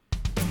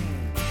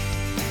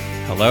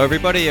Hello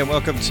everybody and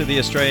welcome to the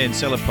Australian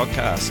Seller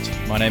Podcast.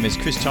 My name is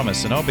Chris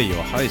Thomas and I'll be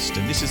your host,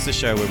 and this is the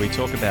show where we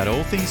talk about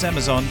all things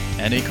Amazon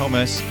and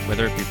e-commerce,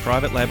 whether it be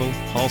private label,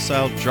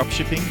 wholesale,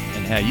 dropshipping,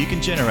 and how you can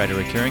generate a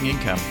recurring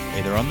income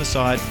either on the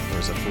side or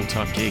as a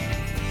full-time gig.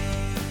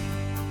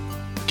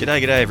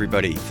 G'day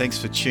everybody. Thanks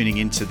for tuning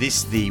in to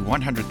this, the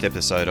 100th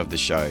episode of the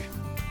show.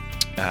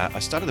 I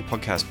started the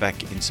podcast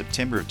back in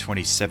September of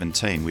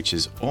 2017, which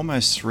is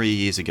almost 3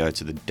 years ago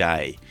to the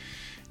day.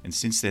 And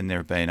since then, there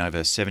have been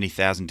over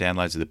 70,000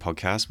 downloads of the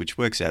podcast, which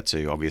works out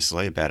to,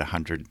 obviously, about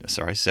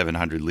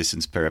 700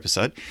 listens per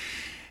episode.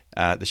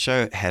 The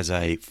show has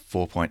a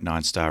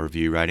 4.9-star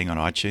review rating on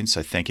iTunes,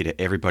 so thank you to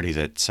everybody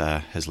that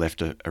has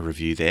left a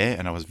review there.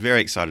 And I was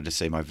very excited to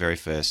see my very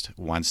first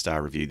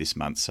 1-star review this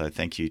month, so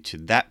thank you to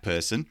that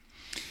person.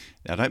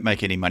 Now, I don't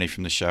make any money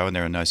from the show, and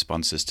there are no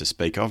sponsors to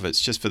speak of.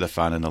 It's just for the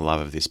fun and the love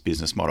of this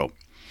business model.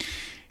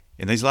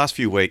 In these last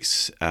few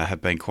weeks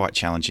have been quite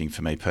challenging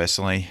for me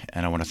personally,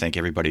 and I want to thank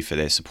everybody for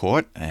their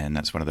support, and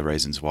that's one of the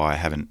reasons why I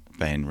haven't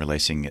been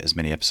releasing as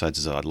many episodes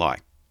as I'd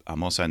like.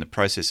 I'm also in the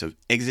process of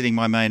exiting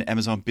my main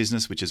Amazon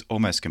business, which is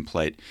almost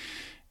complete,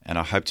 and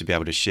I hope to be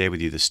able to share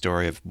with you the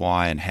story of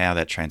why and how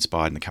that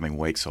transpired in the coming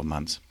weeks or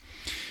months.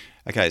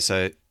 Okay,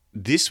 so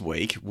this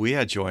week we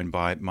are joined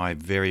by my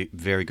very,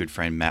 very good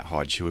friend Matt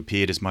Hodge, who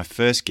appeared as my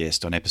first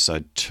guest on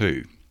episode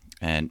 2.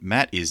 And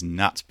Matt is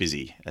nuts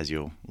busy, as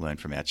you'll learn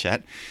from our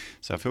chat.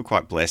 So I feel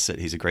quite blessed that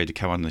he's agreed to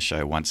come on the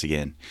show once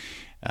again.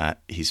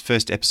 His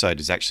first episode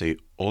is actually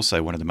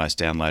also one of the most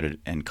downloaded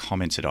and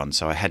commented on,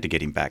 so I had to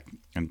get him back.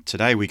 And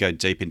today we go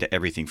deep into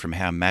everything from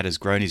how Matt has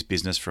grown his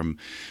business from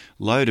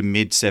low to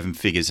mid 7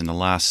 figures in the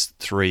last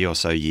 3 or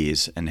so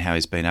years, and how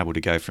he's been able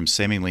to go from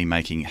seemingly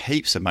making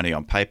heaps of money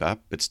on paper,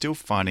 but still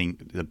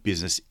finding the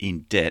business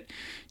in debt,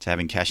 to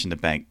having cash in the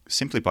bank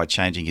simply by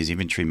changing his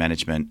inventory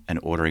management and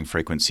ordering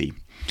frequency.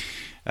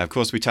 Of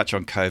course, we touch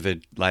on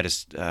COVID,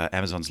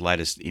 Amazon's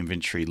latest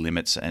inventory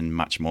limits, and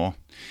much more.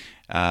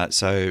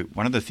 So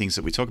one of the things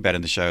that we talk about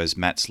in the show is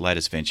Matt's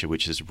latest venture,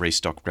 which is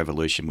Restock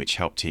Revolution, which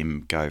helped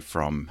him go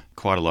from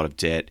quite a lot of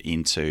debt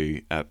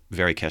into a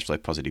very cash flow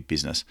positive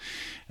business.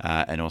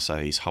 And also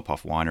his Hop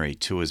Off Winery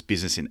tours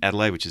business in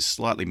Adelaide, which is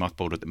slightly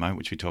mothballed at the moment,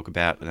 which we talk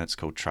about, and that's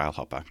called Trail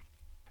Hopper.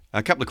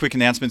 A couple of quick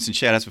announcements and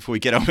shout outs before we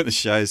get on with the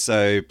show.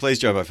 So please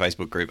join my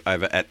Facebook group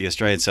over at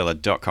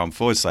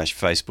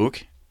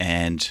theaustralianseller.com/Facebook.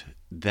 And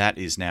that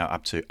is now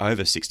up to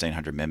over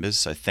 1,600 members,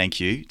 so thank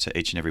you to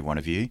each and every one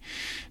of you.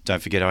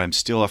 Don't forget, I am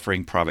still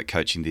offering private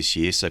coaching this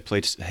year, so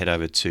please head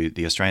over to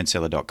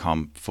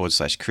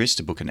theaustralianseller.com/Chris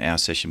to book an hour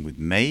session with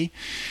me.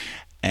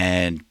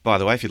 And by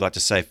the way, if you'd like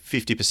to save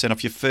 50%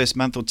 off your first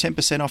month or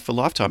 10% off for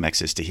lifetime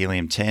access to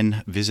Helium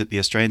 10, visit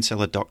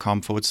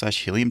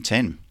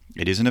theaustralianseller.com/Helium10.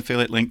 It is an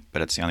affiliate link,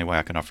 but it's the only way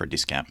I can offer a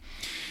discount.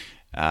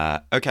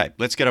 Okay,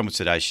 let's get on with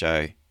today's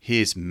show.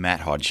 Here's Matt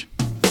Hodge.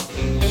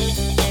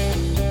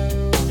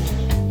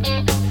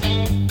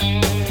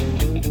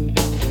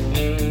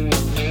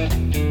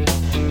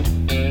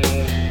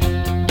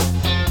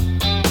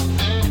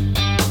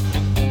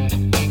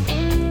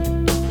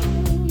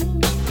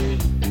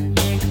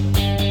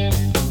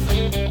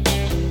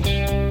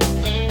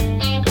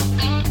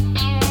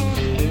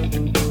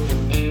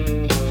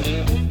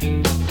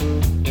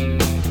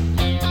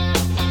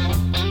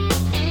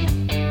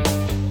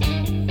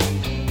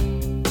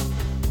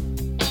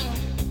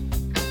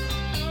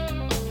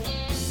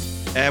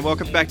 And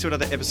welcome back to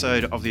another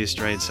episode of the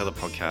Australian Seller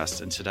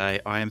Podcast. And today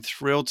I am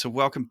thrilled to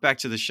welcome back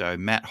to the show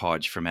Matt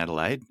Hodge from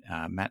Adelaide.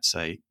 Matt's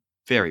a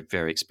very,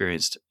 very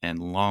experienced and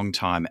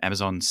long-time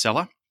Amazon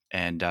seller.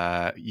 And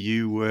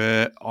you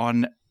were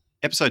on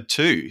episode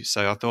 2.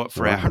 So I thought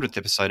for our 100th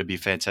episode, it'd be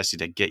fantastic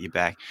to get you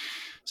back.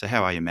 So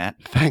how are you, Matt?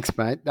 Thanks,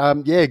 mate.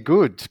 Yeah,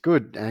 good.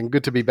 And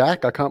good to be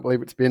back. I can't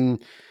believe it's been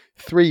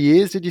 3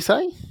 years, did you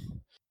say?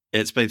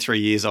 It's been 3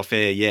 years off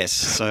air, yes.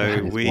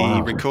 So we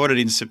recorded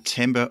in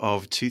September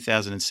of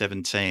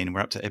 2017. We're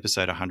up to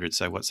episode 100.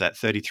 So what's that?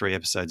 33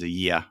 episodes a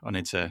year. I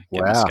need to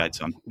get my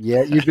skates on.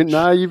 Yeah, you've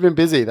been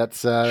busy.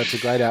 That's a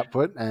great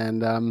output,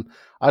 and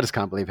I just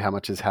can't believe how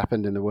much has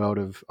happened in the world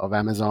of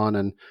Amazon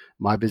and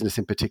my business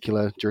in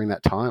particular during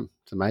that time.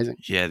 It's amazing.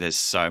 Yeah, there's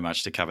so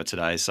much to cover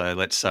today. So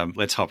let's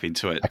hop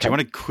into it. Okay. Do you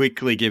want to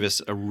quickly give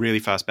us a really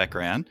fast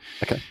background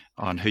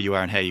on who you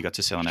are and how you got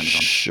to sell on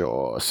Amazon?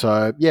 Sure.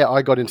 So yeah,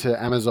 I got into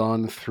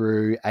Amazon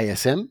through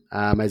ASM,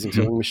 Amazing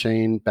Selling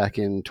Machine, back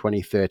in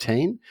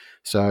 2013.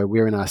 So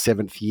we're in our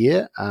 7th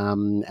year,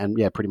 and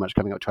yeah, pretty much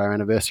coming up to our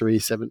anniversary,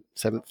 seventh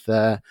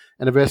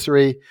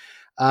anniversary.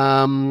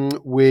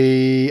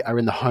 We are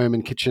in the home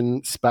and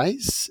kitchen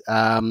space.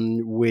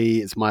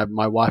 It's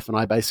my wife and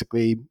I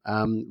basically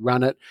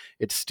run it.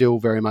 It's still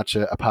very much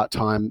a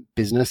part-time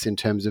business in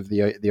terms of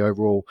the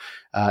overall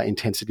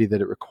intensity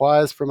that it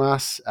requires from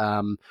us.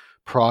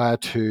 Prior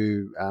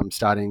to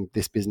starting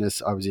this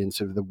business, I was in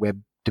sort of the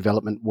web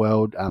development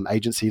world,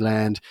 agency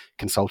land,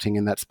 consulting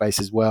in that space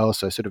as well.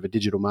 So sort of a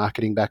digital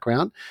marketing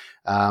background.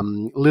 A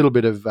little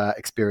bit of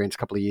experience, a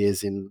couple of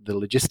years in the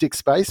logistics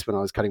space when I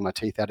was cutting my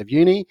teeth out of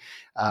uni.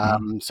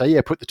 So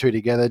yeah, put the two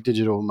together,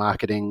 digital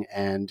marketing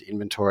and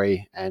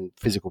inventory and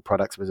physical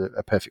products was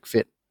a perfect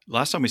fit.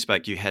 Last time we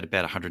spoke, you had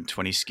about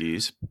 120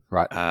 SKUs.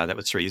 Right. That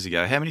was 3 years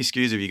ago. How many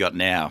SKUs have you got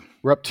now?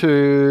 We're up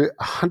to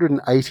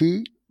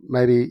 180,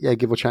 maybe,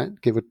 give or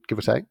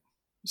take.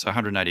 So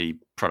 180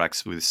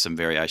 products with some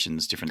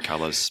variations, different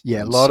colours.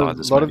 Yeah, a lot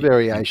of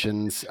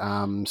variations.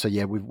 So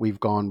yeah, we've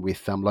gone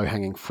with low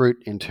hanging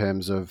fruit in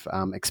terms of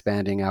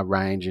expanding our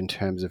range, in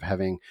terms of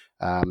having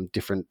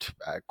different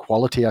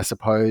quality, I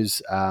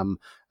suppose.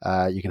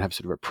 You can have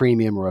sort of a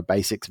premium or a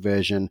basics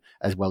version,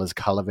 as well as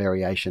color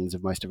variations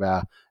of most of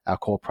our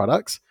core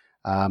products.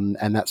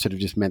 And that sort of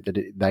just meant that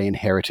they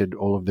inherited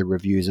all of the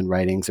reviews and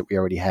ratings that we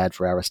already had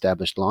for our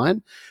established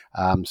line.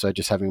 So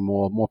just having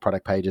more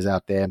product pages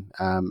out there,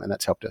 and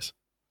that's helped us.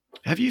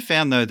 Have you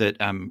found, though, that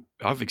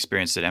I've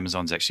experienced that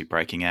Amazon's actually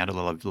breaking out a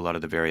lot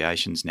of the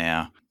variations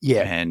now?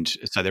 Yeah. And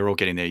so they're all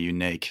getting their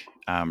unique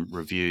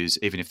reviews,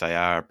 even if they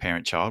are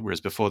parent-child,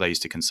 whereas before they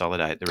used to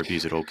consolidate. The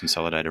reviews would all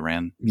consolidate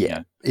around.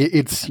 Yeah.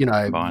 It's,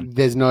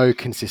 there's no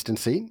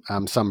consistency.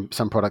 Some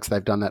products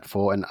they've done that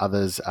for, and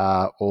others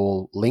are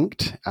all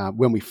linked.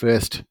 When we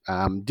first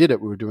did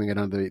it, we were doing it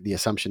under the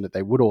assumption that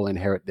they would all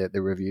inherit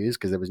the reviews,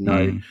 because there was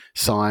no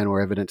sign or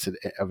evidence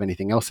of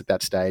anything else at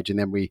that stage. And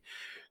then we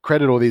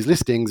credit all these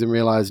listings and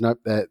realized, nope,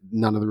 that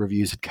none of the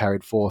reviews had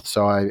carried forth.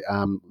 So I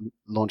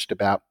launched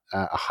about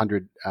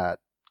 100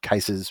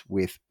 cases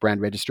with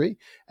brand registry,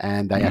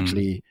 and they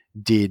actually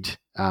did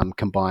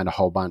combine a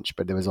whole bunch,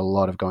 but there was a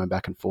lot of going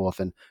back and forth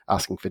and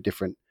asking for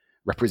different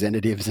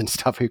representatives and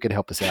stuff who could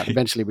help us out.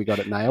 Eventually we got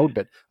it nailed,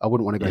 but I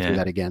wouldn't want to go through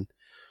that again.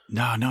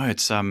 No,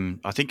 it's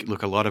I think,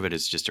 look, a lot of it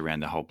is just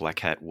around the whole black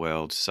hat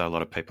world. So a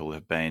lot of people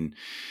have been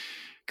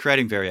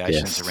creating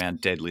variations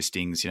around dead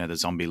listings, the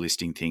zombie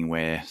listing thing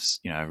where,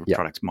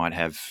 products might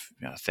have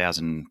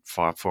 1,000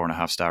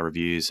 4.5 star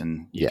reviews,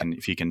 and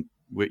if you can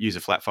use a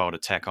flat file to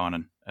tack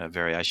on a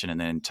variation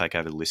and then take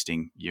over the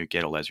listing, you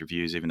get all those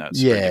reviews, even though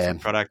it's a very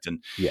different product.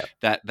 And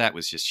that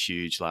was just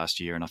huge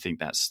last year. And I think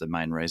that's the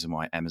main reason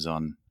why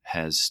Amazon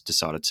has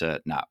decided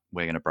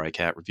we're going to break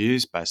out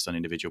reviews based on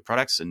individual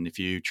products. And if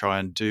you try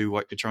and do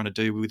what you're trying to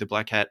do with the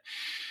black hat,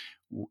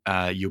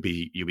 you'll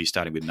be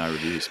starting with no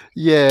reviews.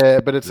 Yeah,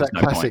 but it's that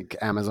classic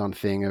Amazon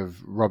thing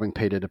of robbing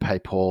Peter to pay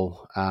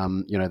Paul.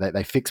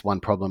 They fix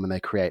one problem and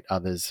they create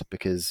others,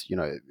 because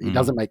it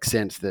doesn't make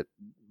sense that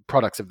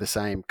products of the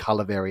same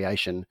color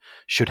variation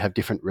should have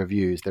different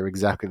reviews. They're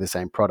exactly the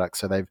same product,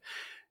 so they've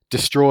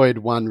destroyed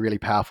one really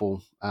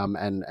powerful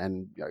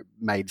and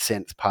made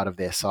sense part of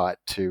their site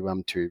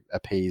to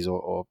appease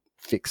or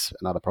fix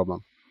another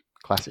problem.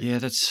 Classic. Yeah,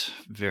 that's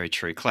very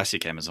true.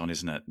 Classic Amazon,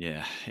 isn't it?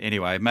 Yeah.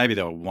 Anyway, maybe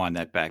they'll wind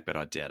that back, but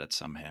I doubt it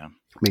somehow.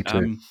 Me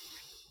too.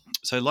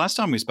 So last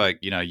time we spoke,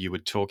 you were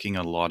talking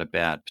a lot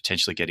about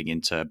potentially getting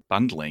into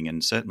bundling,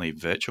 and certainly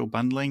virtual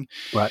bundling.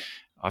 Right.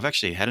 I've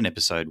actually had an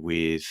episode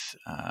with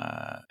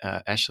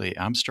Ashley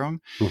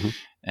Armstrong,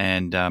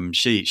 and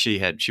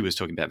she was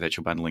talking about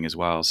virtual bundling as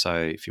well. So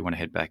if you want to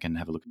head back and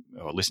have a look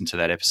or listen to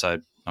that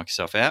episode, knock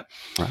yourself out.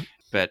 Right.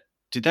 But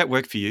did that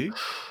work for you?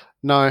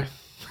 No.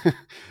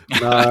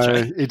 No,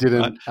 it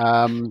didn't.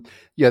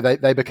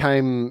 They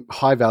became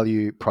high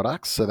value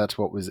products, so that's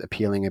what was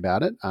appealing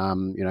about it.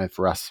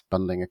 For us,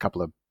 bundling a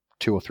couple of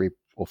 2 or 3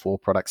 or 4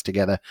 products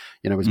together,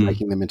 was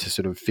making them into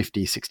sort of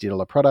 $50,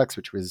 $60 products,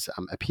 which was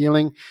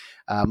appealing.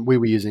 We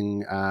were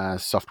using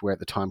software at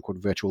the time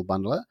called Virtual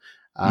Bundler.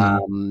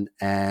 And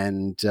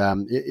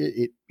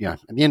it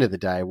at the end of the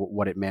day,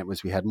 what it meant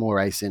was we had more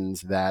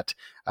ASINs that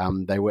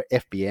they were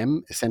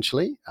FBM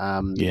essentially,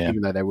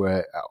 even though they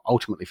were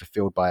ultimately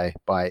fulfilled by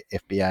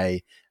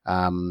FBA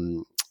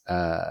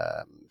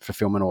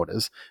fulfillment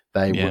orders.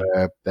 They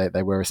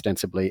were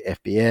ostensibly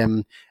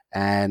FBM.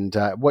 And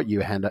what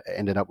you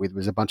ended up with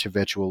was a bunch of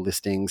virtual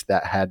listings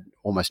that had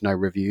almost no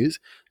reviews.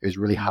 It was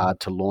really hard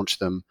to launch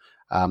them.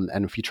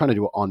 And if you're trying to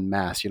do it en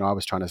masse, I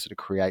was trying to sort of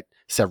create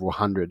several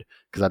hundred,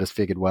 because I just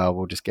figured, well,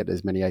 we'll just get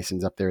as many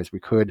ASINs up there as we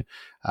could.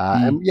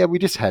 And we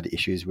just had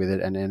issues with it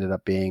and ended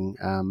up being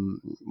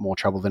more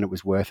trouble than it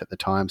was worth at the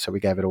time. So we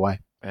gave it away.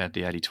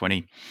 The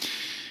 80/20.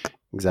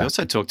 Exactly. We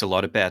also talked a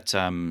lot about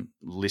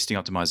listing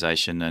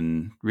optimization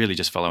and really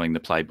just following the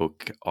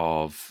playbook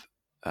of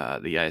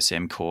the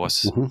ASM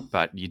course,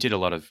 but you did a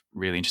lot of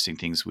really interesting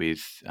things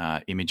with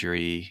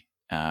imagery.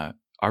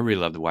 I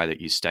really love the way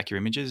that you stack your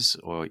images,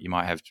 or you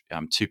might have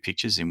 2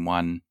 pictures in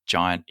one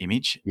giant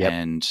image,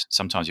 and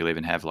sometimes you'll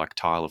even have like a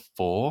tile of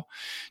 4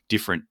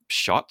 different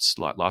shots,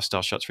 like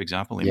lifestyle shots, for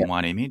example, in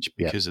one image.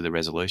 Because of the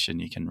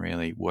resolution, you can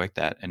really work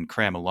that and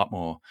cram a lot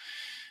more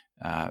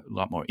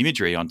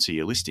imagery onto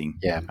your listing.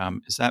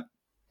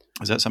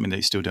 Is that something that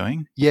you're still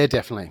doing? Yeah,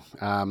 definitely.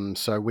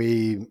 So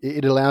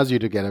it allows you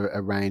to get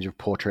a range of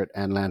portrait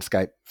and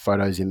landscape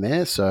photos in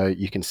there, so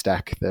you can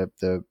stack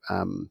the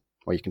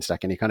well, you can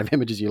stack any kind of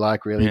images you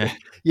like, really. Yeah.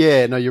 But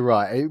yeah, no, you're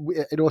right.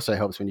 It also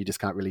helps when you just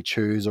can't really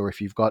choose, or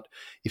if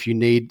you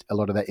need a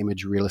lot of that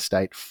image real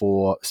estate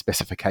for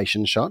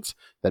specification shots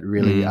that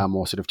really are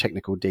more sort of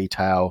technical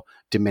detail,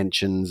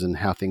 dimensions, and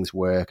how things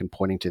work, and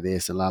pointing to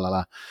this and la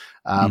la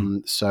la.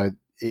 So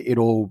it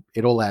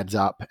all adds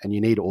up, and you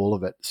need all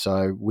of it.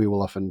 So we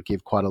will often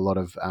give quite a lot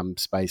of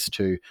space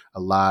to a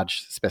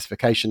large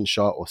specification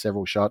shot or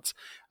several shots,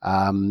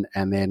 and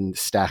then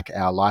stack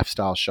our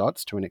lifestyle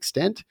shots to an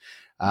extent.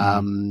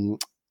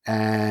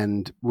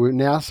 And we're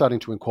now starting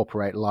to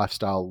incorporate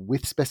lifestyle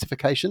with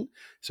specification.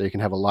 So you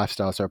can have a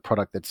lifestyle, so a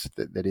product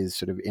that is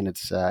sort of in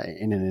its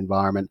in an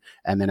environment,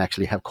 and then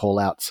actually have call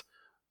outs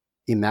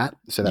in that.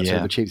 So that sort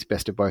of achieves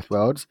best of both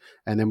worlds.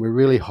 And then we're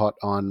really hot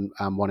on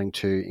wanting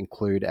to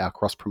include our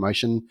cross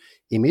promotion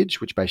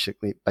image, which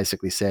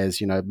basically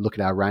says, look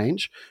at our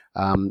range.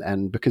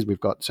 And because we've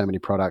got so many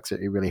products,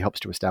 it really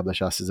helps to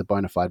establish us as a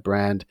bona fide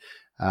brand.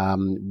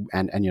 And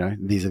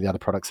these are the other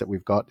products that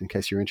we've got in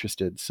case you're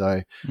interested.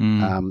 So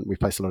we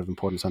place a lot of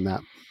importance on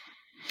that.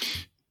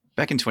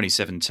 Back in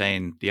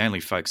 2017, the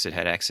only folks that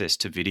had access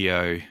to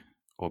video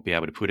or be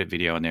able to put a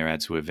video on their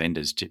ads were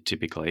vendors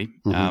typically.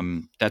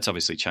 That's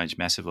obviously changed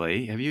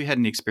massively. Have you had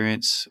any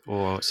experience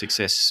or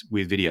success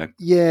with video?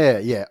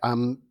 Yeah.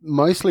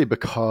 Mostly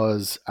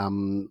because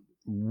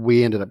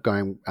we ended up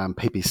going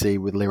PPC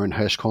with Liren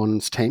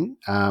Hirschkorn's team,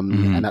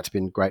 and that's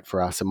been great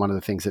for us. And one of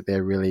the things that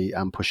they're really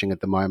pushing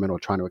at the moment, or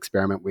trying to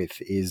experiment with,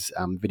 is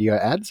video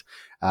ads,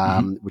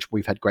 which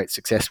we've had great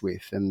success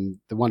with. And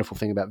the wonderful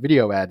thing about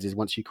video ads is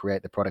once you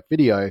create the product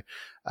video,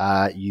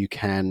 you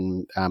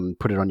can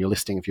put it on your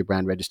listing if you're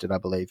brand registered, I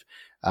believe.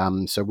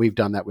 So we've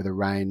done that with a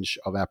range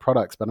of our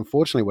products. But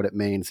unfortunately, what it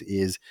means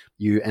is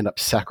you end up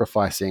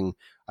sacrificing,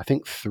 I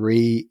think,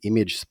 3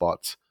 image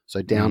spots.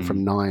 So down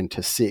from 9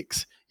 to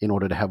 6 in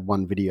order to have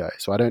one video.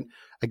 So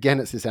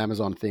it's this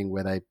Amazon thing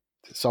where they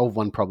solve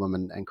one problem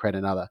and create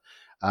another.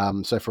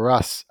 So for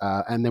us,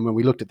 and then when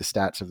we looked at the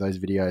stats of those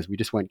videos, we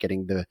just weren't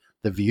getting the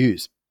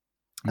views.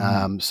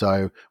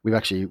 So we've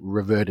actually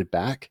reverted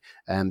back,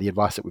 and the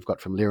advice that we've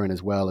got from Liren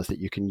as well is that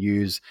you can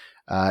use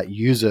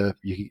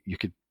you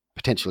could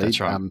potentially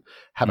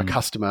have a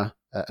customer,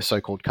 a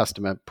so-called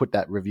customer, put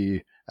that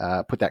review,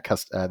 put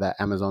that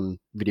Amazon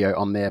video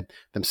on there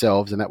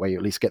themselves, and that way you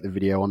at least get the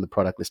video on the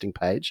product listing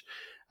page.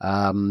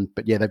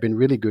 But yeah, they've been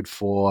really good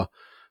for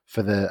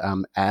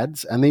the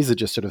ads, and these are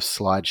just sort of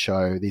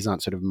slideshow. These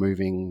aren't sort of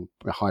moving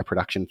high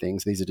production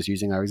things. These are just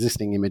using our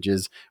existing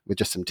images with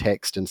just some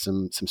text and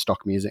some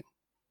stock music.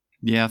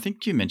 Yeah, I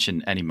think you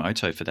mentioned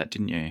Animoto for that,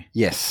 didn't you?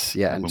 Yes,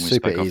 yeah, and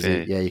super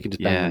easy. Yeah, you can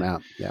just bang them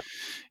out. Yeah.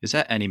 Is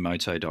that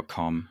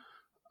animoto.com?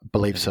 I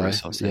believe so.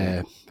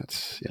 Yeah,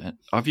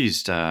 I've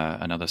used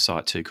another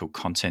site too called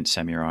Content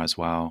Samurai as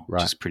well,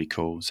 which is pretty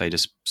cool. So you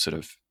just sort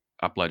of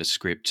upload a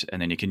script,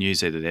 and then you can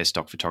use either their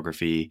stock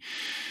photography,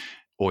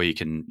 or you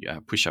can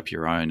push up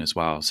your own as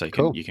well. So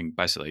you can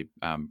basically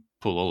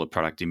pull all the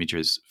product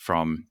images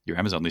from your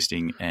Amazon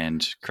listing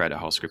and create a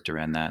whole script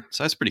around that.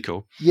 So that's pretty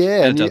cool.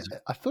 Yeah, and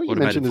I thought you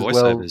mentioned as well.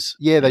 Voiceovers.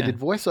 Yeah, they did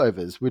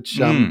voiceovers, which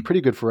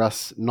pretty good for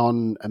us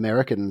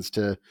non-Americans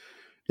to,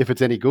 if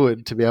it's any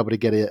good, to be able to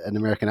get an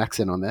American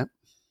accent on that.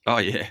 Oh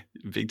yeah,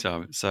 big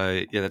time.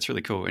 So yeah, that's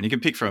really cool. And you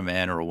can pick for a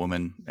man or a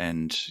woman,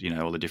 and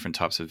all the different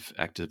types of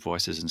active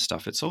voices and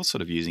stuff. It's all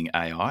sort of using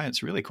AI.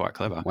 It's really quite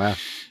clever. Wow.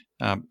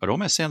 It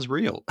almost sounds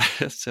real.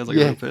 It sounds like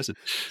a real person.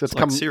 So it's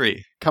like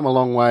Siri. Come a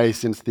long way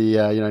since the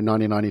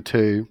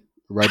 1992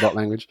 robot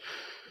language.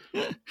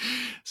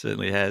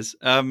 Certainly has.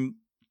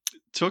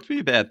 Talk to me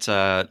about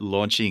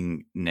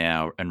launching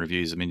now and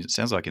reviews. I mean, it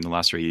sounds like in the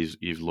last 3 years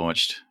you've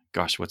launched,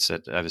 gosh, what's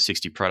that, over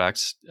 60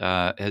 products.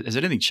 Has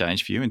anything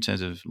changed for you in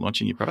terms of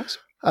launching your products?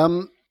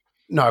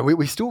 No,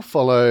 we still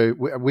follow.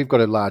 We've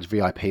got a large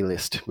VIP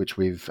list, which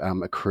we've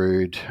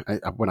accrued.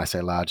 When I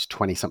say large,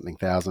 20-something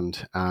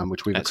thousand,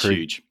 which we've accrued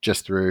huge.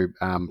 Just through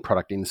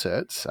product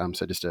inserts.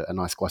 So just a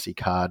nice glossy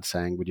card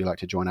saying, "Would you like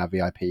to join our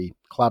VIP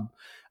club?"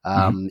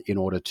 In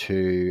order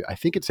to, I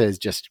think it says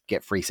just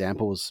get free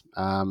samples.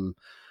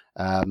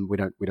 We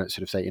don't sort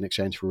of say in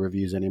exchange for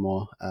reviews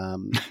anymore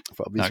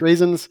for obvious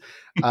reasons.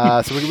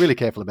 So we're really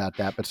careful about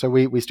that. But so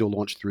we still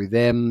launch through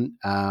them,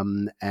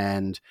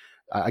 and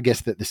I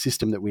guess that the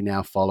system that we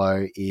now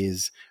follow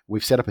is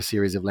we've set up a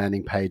series of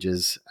landing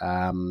pages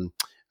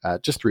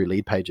just through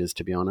lead pages,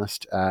 to be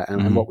honest.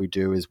 And what we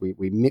do is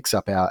we mix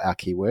up our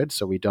keywords,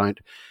 so we don't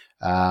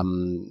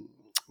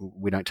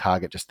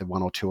target just the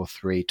 1 or 2 or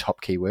 3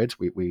 top keywords.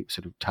 We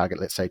sort of target,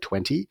 let's say,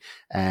 20,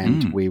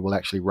 and we will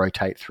actually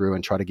rotate through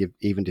and try to give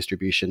even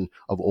distribution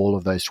of all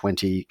of those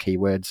 20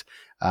 keywords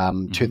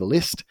to the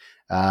list,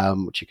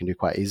 which you can do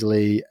quite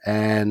easily.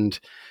 And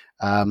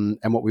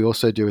what we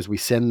also do is we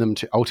send them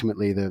to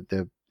ultimately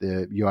the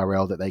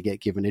URL that they get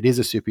given. It is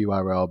a super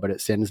URL, but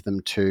it sends them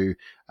to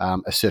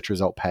a search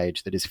result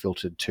page that is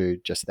filtered to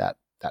just that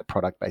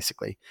product,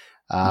 basically.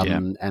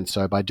 And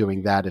so by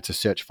doing that, it's a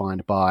search,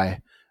 find, buy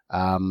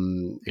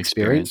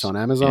experience on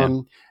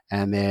Amazon.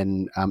 And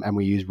then and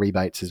we use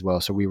rebates as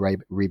well. So we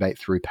rebate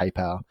through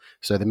PayPal.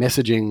 So the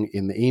messaging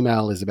in the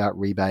email is about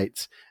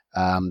rebates.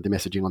 The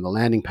messaging on the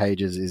landing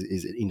pages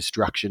is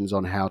instructions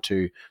on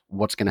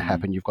what's going to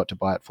happen. You've got to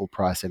buy at full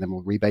price, and then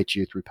we'll rebate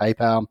you through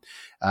PayPal.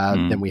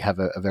 Then we have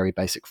a very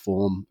basic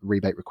form,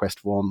 rebate request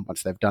form.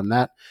 Once they've done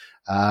that,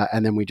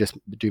 and then we just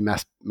do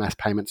mass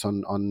payments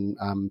on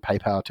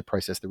PayPal to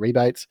process the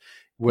rebates.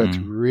 Works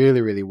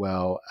really, really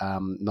well,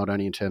 not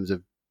only in terms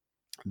of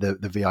the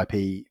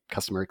VIP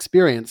customer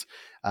experience,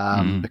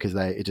 because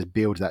it just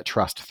builds that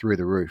trust through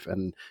the roof.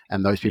 And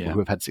those people who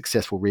have had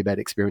successful rebate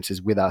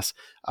experiences with us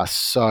are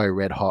so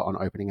red hot on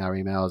opening our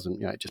emails,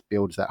 and it just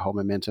builds that whole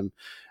momentum.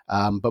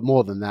 But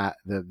more than that,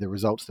 the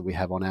results that we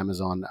have on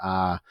Amazon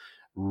are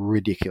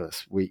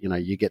ridiculous.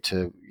 You get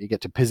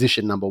to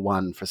position number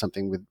one for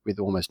something with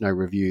almost no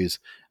reviews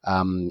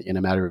in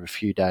a matter of a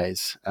few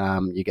days.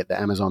 You get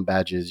the Amazon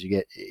badges, you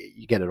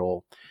get it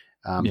all.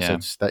 So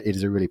it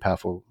is a really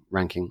powerful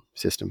ranking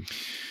system.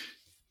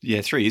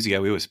 Yeah, 3 years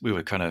ago we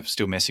were kind of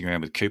still messing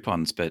around with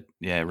coupons, but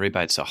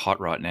rebates are hot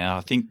right now.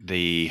 I think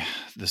the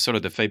sort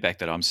of the feedback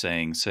that I'm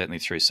seeing, certainly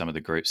through some of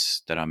the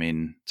groups that I'm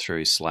in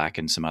through Slack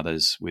and some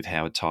others with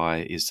Howard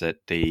Tai, is that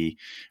the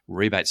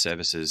rebate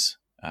services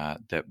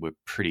that were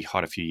pretty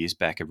hot a few years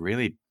back have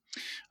really,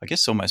 I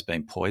guess, almost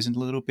been poisoned a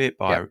little bit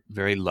by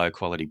very low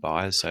quality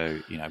buyers. So,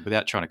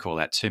 without trying to call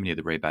out too many of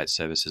the rebate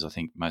services, I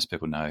think most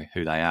people know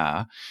who they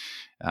are.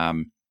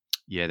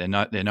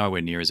 They're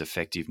nowhere near as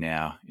effective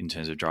now in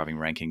terms of driving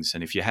rankings.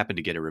 And if you happen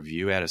to get a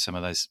review out of some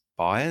of those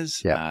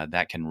buyers,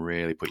 that can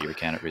really put your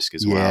account at risk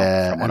as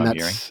well, from what I'm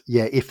hearing.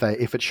 Yeah, if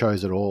it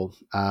shows at all.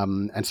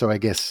 And so I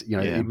guess,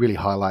 it really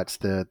highlights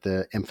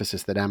the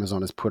emphasis that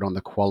Amazon has put on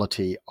the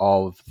quality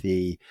of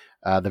the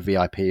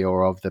VIP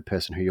or of the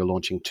person who you're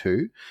launching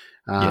to.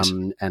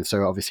 And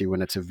so obviously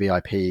when it's a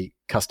VIP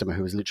customer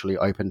who has literally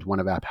opened one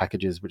of our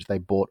packages, which they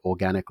bought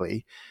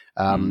organically,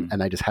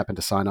 and they just happen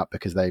to sign up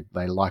because they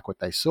like what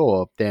they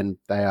saw, then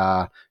they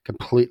are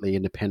completely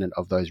independent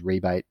of those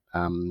rebate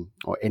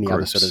or any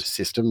other sort of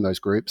system, those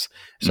groups.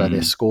 So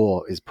their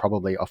score is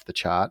probably off the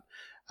chart.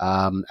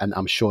 And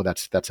I'm sure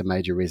that's a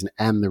major reason.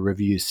 And the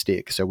reviews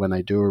stick. So when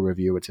they do a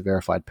review, it's a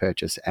verified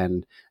purchase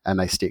and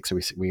they stick. So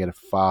we get a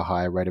far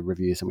higher rate of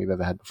reviews than we've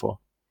ever had before.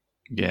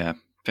 Yeah.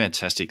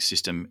 Fantastic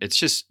system. It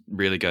just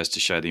really goes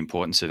to show the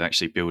importance of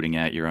actually building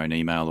out your own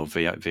email or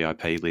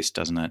VIP list,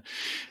 doesn't it?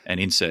 And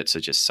inserts are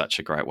just such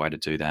a great way to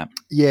do that.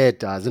 Yeah, it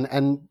does. And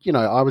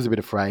I was a bit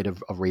afraid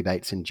of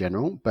rebates in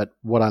general, but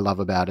what I love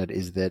about it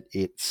is that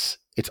it's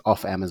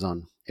off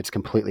Amazon. It's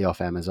completely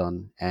off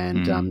Amazon.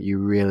 And you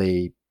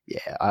really,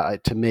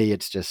 to me,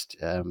 it's just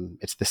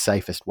it's the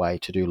safest way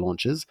to do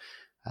launches.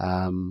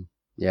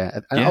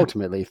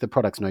 Ultimately, if the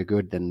product's no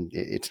good, then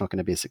it's not going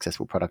to be a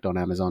successful product on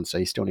Amazon. So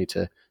you still need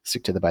to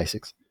stick to the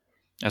basics.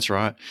 That's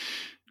right.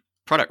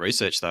 Product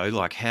research, though,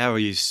 like how are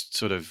you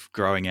sort of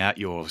growing out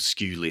your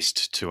SKU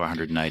list to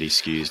 180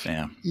 SKUs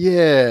now?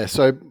 Yeah,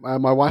 so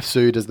my wife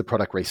Sue does the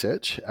product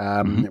research.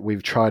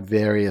 We've tried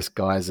various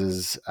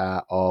guises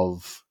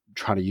of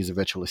trying to use a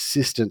virtual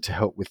assistant to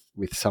help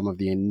with some of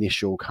the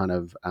initial kind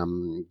of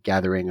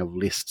gathering of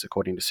lists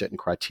according to certain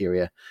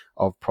criteria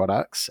of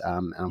products.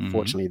 And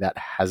unfortunately, that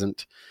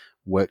hasn't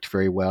worked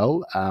very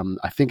well.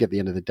 I think at the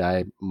end of the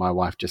day, my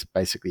wife just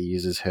basically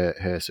uses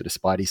her sort of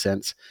spidey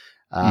sense,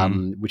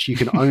 which you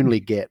can only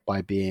get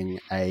by being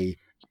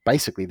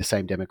basically the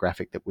same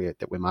demographic that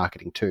we're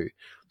marketing to.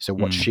 So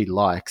what she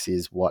likes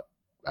is what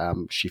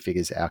she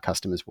figures our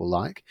customers will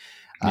like.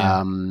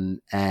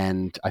 And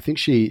I think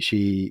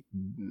it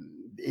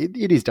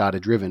is data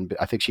driven,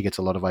 but I think she gets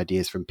a lot of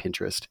ideas from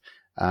Pinterest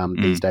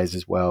these days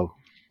as well.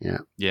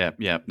 Yeah,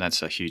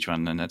 that's a huge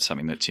one, and that's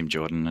something that Tim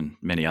Jordan and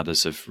many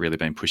others have really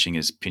been pushing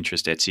is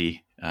Pinterest,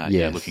 Etsy,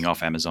 looking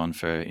off Amazon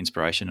for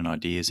inspiration and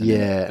ideas, and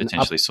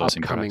potentially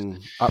sourcing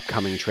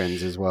upcoming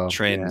trends as well.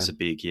 Trends are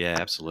big,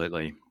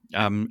 absolutely.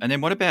 And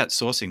then what about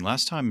sourcing?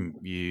 Last time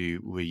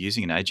you were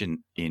using an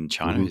agent in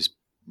China who's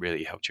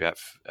really helped you out.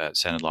 It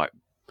sounded like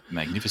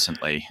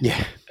magnificently.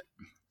 Yeah.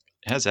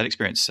 How's that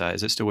experience?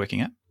 Is it still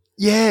working out?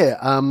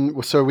 Yeah.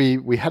 So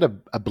we had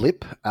a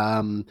blip.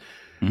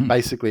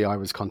 Basically, I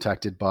was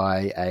contacted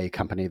by a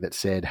company that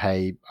said,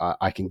 hey,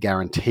 I can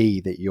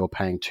guarantee that you're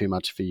paying too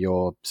much for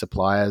your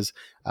suppliers.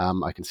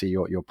 I can see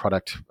your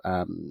product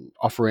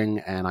offering,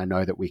 and I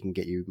know that we can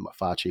get you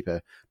far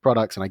cheaper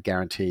products, and I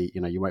guarantee,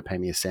 you won't pay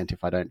me a cent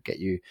if I don't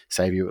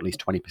save you at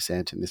least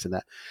 20% and this and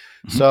that.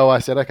 So I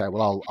said, okay,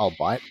 well, I'll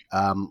bite.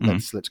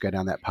 Let's go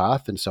down that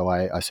path. And so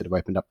I sort of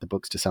opened up the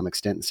books to some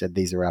extent and said,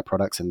 these are our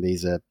products, and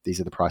these are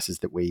the prices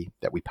that we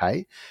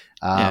pay.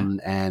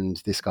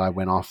 And this guy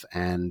went off,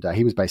 and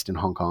he was based in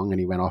Hong Kong, and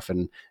he went off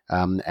and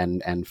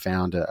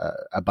found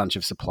a bunch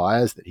of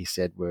suppliers that he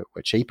said were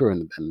cheaper,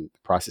 and the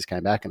prices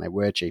came back, and they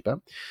were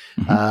cheaper.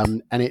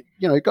 And it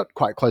got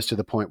quite close to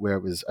the point where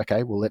it was,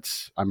 okay, well,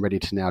 I'm ready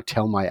to now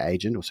tell my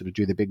agent, or sort of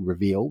do the big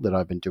reveal that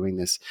I've been doing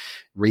this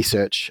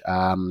research,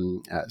 what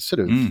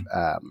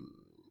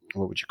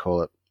would you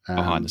call it?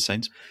 Behind the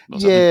scenes?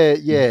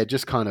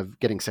 Just kind of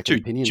getting second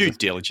opinions. Due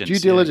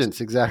diligence.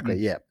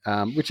 Exactly,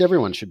 which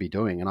everyone should be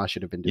doing, and I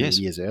should have been doing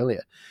years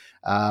earlier.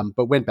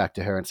 But went back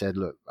to her and said,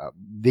 look,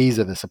 these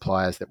are the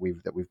suppliers that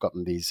we've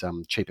gotten these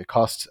cheaper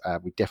costs.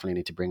 We definitely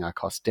need to bring our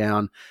costs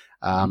down.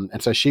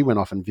 And so she went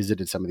off and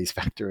visited some of these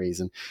factories,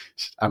 and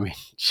I mean,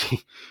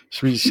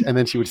 and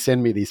then she would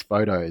send me these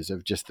photos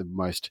of just the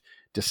most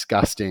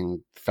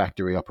disgusting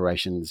factory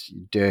operations,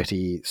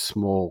 dirty,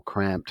 small,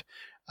 cramped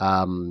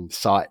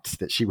sites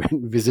that she went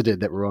and visited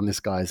that were on this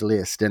guy's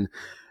list. And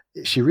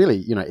she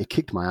really, it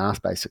kicked my ass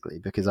basically,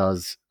 because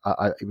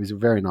it was a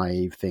very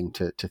naive thing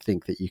to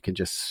think that you can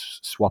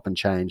just swap and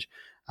change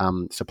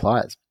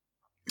suppliers.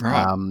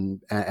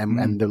 Right.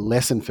 And the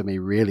lesson for me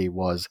really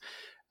was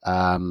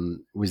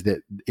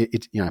that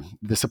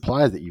the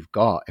suppliers that you've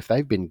got, if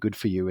they've been good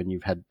for you and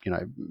you've had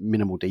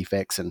minimal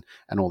defects and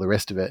all the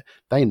rest of it,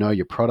 they know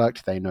your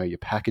product, they know your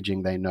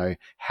packaging, they know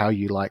how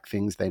you like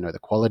things, they know the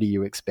quality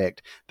you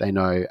expect, they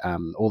know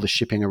all the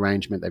shipping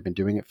arrangement, they've been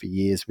doing it for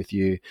years with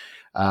you.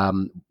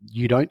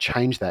 You don't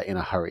change that in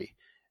a hurry.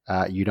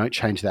 You don't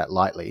change that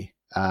lightly.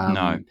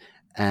 No.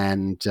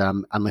 And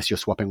unless you're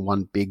swapping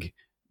one big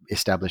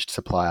established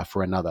supplier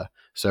for another.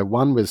 So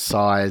one was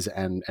size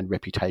and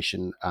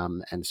reputation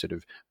and sort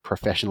of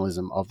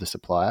professionalism of the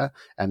supplier,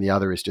 and the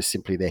other is just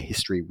simply their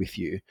history with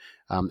you.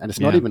 And it's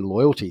not even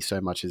loyalty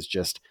so much as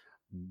just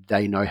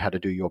they know how to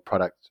do your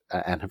product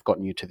and have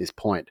gotten you to this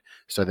point.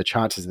 So the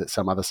chances that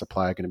some other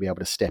supplier are going to be able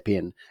to step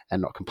in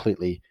and not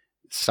completely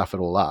stuff it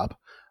all up,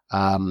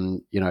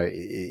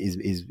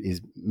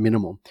 is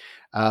minimal.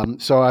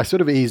 So I sort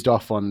of eased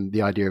off on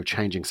the idea of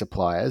changing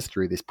suppliers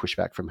through this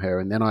pushback from her,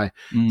 and then I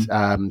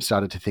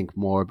started to think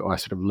more. I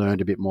sort of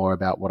learned a bit more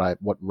about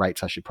what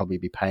rates I should probably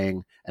be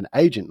paying an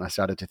agent, and I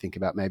started to think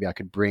about maybe I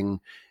could bring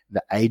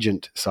the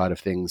agent side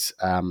of things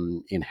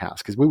in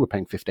house, because we were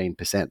paying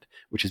 15%,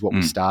 which is what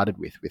we started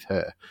with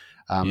her.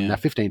 Now,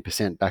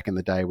 15% back in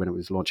the day when it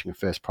was launching a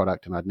first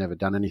product and I'd never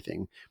done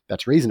anything,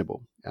 that's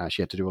reasonable.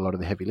 She had to do a lot of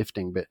the heavy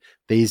lifting, but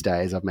these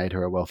days I've made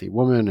her a wealthy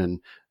woman,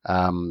 and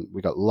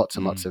we got lots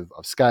and lots of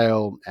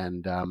scale.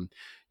 And,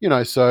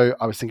 so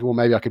I was thinking, well,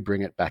 maybe I could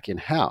bring it back in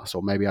house,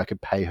 or maybe I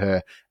could pay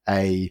her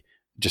a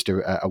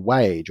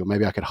wage, or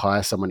maybe I could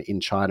hire someone in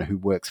China who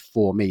works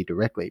for me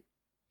directly.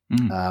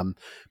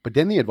 But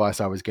then the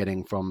advice I was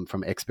getting from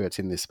experts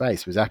in this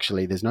space was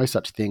actually there's no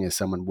such thing as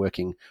someone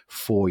working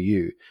for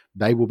you.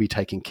 They will be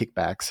taking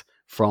kickbacks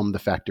from the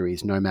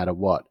factories no matter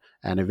what.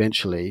 And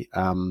eventually,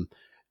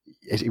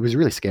 it was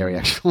really scary,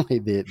 actually,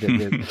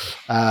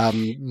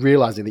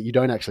 realizing that you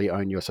don't actually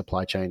own your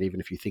supply chain, even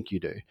if you think you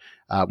do,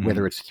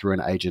 whether it's through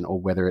an agent or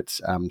whether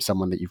it's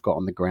someone that you've got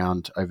on the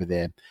ground over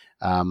there,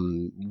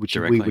 which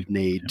directly we would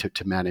need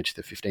to manage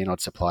the 15-odd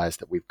suppliers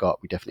that we've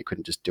got. We definitely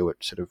couldn't just do it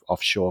sort of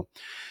offshore.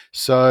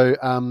 So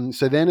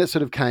then it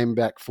sort of came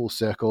back full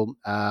circle.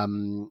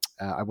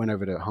 I went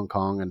over to Hong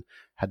Kong and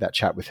had that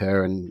chat with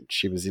her, and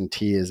she was in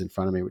tears in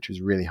front of me, which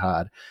was really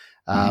hard.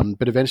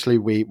 But eventually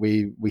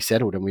we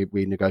settled, and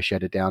we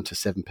negotiated down to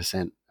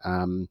 7%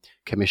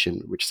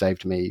 commission, which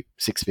saved me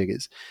six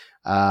figures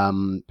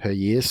per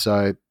year.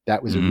 So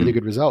that was a really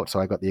good result. So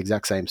I got the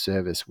exact same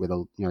service with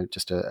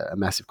just a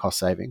massive cost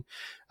saving.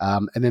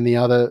 And then the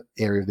other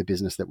area of the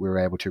business that we were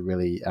able to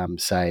really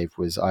save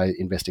was I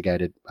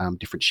investigated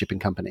different shipping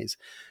companies.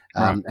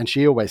 And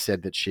she always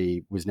said that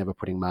she was never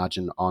putting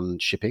margin on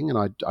shipping,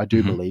 and I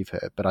do believe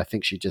her. But I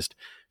think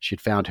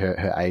she'd found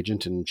her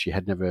agent, and she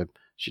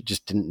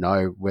just didn't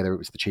know whether it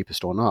was the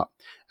cheapest or not.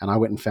 And I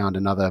went and found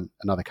another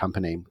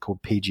company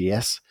called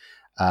PGS,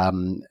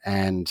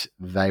 and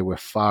they were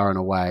far and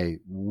away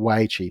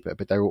way cheaper,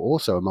 but they were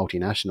also a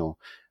multinational.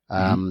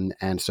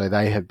 And so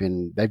they've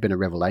been a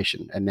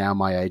revelation. And now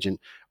my agent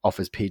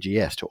offers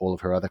PGS to all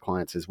of her other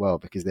clients as well,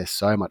 because they're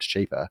so much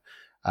cheaper.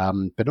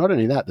 But not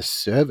only that, the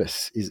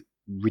service is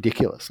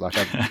ridiculous. Like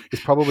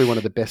it's probably one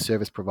of the best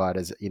service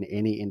providers in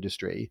any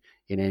industry,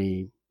 in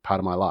any part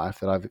of my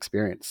life that I've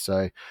experienced.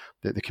 So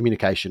the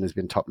communication has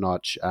been top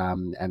notch,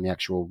 and the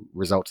actual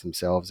results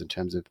themselves in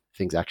terms of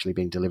things actually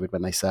being delivered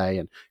when they say,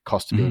 and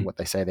costs being what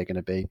they say they're going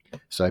to be.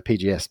 So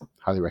PGS,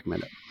 highly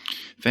recommend it.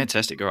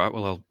 Fantastic. All right.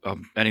 Well,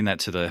 I'm adding that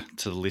to the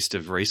list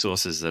of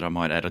resources that I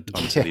might add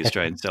onto the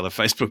Australian Seller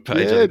Facebook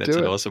page. I think that's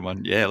an awesome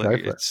one. Yeah, I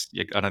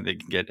don't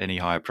think you can get any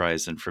higher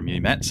praise than from you,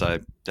 Matt.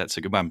 So that's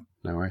a good one.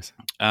 No worries.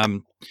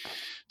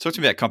 Talk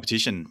to me about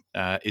competition.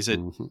 Is it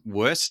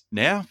worse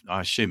now?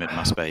 I assume it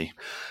must be.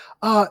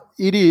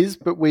 It is,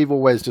 but we've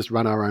always just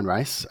run our own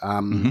race.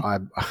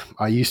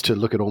 I used to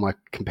look at all my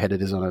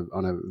competitors on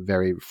a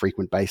very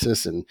frequent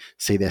basis and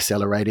see their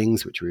seller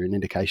ratings, which were an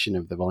indication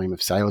of the volume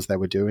of sales they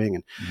were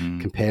doing,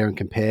 and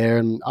compare.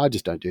 And I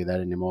just don't do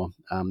that anymore.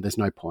 There's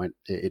no point.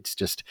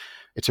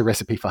 It's a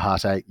recipe for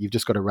heartache. You've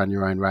just got to run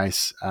your own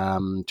race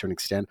to an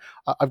extent.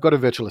 I've got a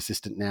virtual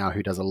assistant now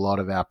who does a lot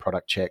of our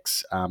product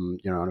checks, on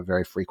a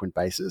very frequent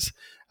basis.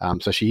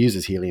 So she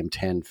uses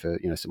Helium-10 for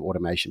some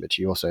automation, but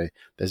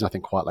there's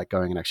nothing quite like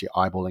going and actually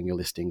eyeballing your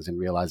listings and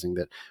realizing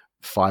that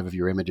 5 of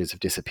your images have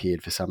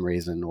disappeared for some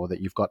reason, or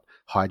that you've got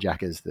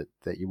hijackers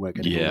that you weren't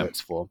getting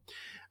alerts for.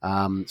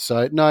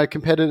 So no,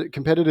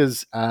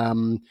 competitors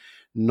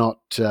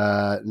not.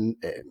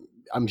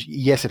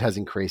 yes, it has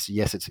increased.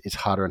 Yes, it's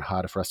harder and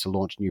harder for us to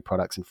launch new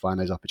products and find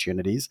those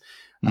opportunities.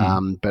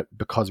 But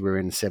because we're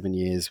in 7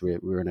 years,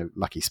 we're in a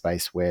lucky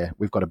space where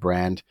we've got a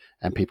brand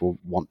and people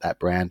want that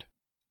brand.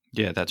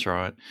 Yeah, that's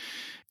right.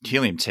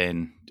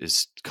 Helium-10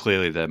 is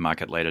clearly the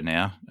market leader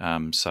now.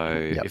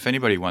 If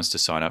anybody wants to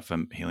sign up for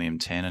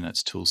Helium-10 and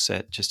its tool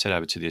set, just head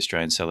over to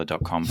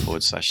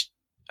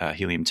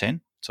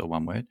theaustralianseller.com/Helium-10. It's all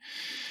one word.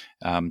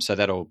 So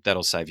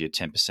that'll save you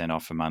 10%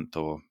 off a month,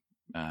 or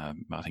I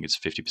think it's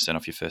 50%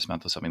 off your first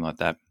month or something like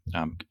that.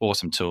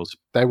 Awesome tools.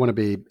 They want to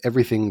be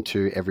everything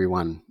to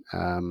everyone.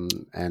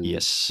 And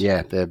yes,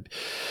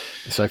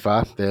 so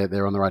far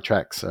they're on the right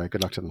track. So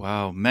good luck to them.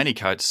 Wow, Manny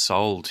Coates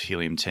sold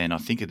Helium-10, I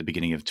think, at the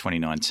beginning of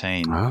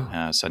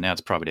 2019. So now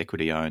it's private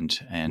equity owned,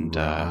 and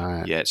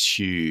it's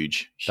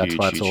huge. That's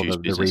why it's huge, all huge the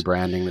business.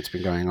 rebranding that's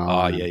been going on.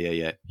 Oh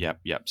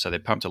yeah. So they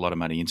pumped a lot of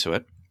money into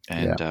it,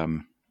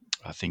 and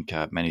I think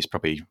Manny's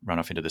probably run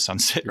off into the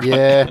sunset. Right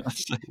now.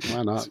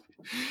 Why not?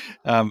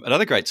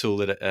 Another great tool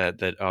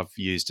that I've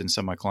used and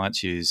some of my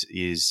clients use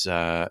is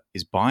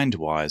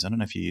Bindwise. I don't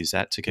know if you use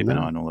that to keep an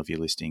eye on all of your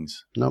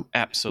listings. Nope.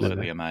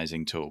 Absolutely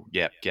amazing tool.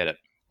 Yeah, get it.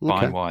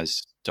 Okay.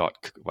 Bindwise.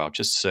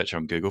 Just search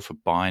on Google for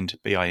Bind,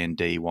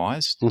 BIND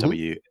Wise,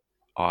 WISE.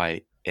 I'm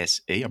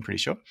pretty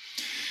sure.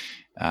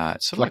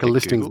 It's sort of like a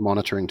listings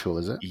monitoring tool,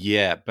 is it?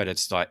 Yeah, but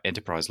it's like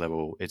enterprise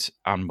level. It's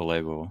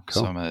unbelievable.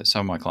 Cool.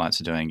 Some of my clients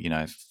are doing,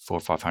 $400,000 or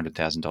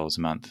 $500,000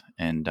 a month,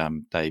 and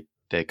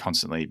they're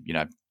constantly,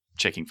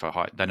 checking for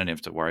high. They don't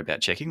have to worry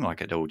about checking; like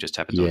it all just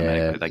happens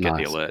automatically. They get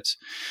the alerts.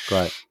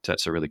 Great. So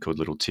that's a really cool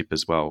little tip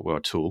as well, or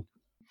a tool.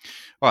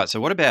 All right. So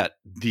what about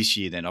this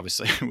year then?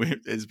 Obviously,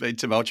 it's been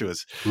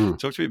tumultuous.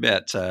 Talk to me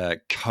about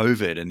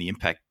COVID and the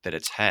impact that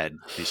it's had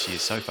this year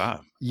so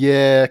far.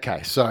 Yeah.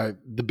 Okay. So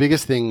the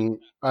biggest thing.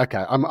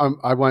 Okay.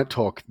 I won't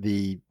talk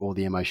all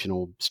the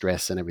emotional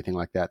stress and everything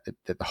like that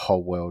the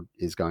whole world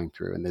is going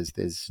through. And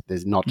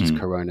there's not just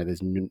Corona.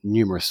 There's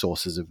numerous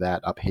sources of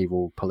that: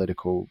 upheaval,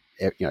 political,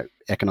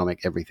 economic,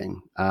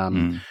 everything.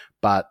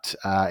 But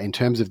in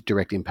terms of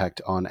direct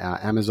impact on our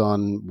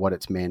Amazon, what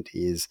it's meant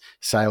is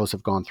sales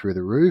have gone through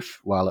the roof,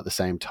 while at the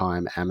same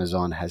time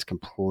Amazon has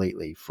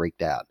completely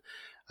freaked out.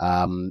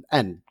 And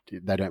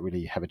they don't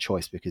really have a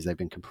choice because they've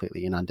been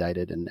completely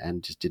inundated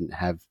and just didn't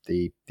have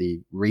the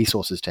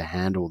resources to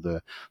handle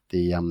the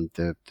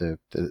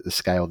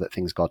scale that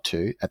things got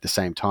to, at the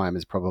same time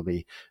as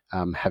probably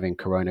having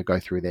Corona go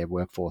through their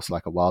workforce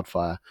like a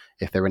wildfire,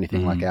 if they're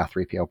anything like our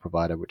 3PL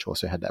provider, which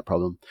also had that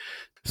problem.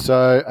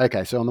 So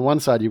on the one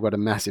side, you've got a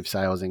massive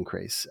sales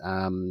increase.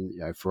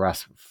 For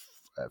us,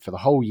 for the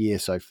whole year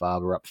so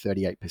far, we're up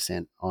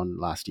 38% on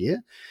last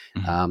year.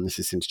 This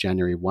is since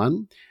January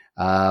 1.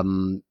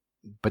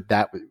 But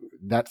that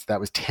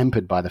was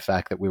tempered by the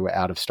fact that we were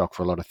out of stock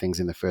for a lot of things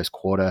in the first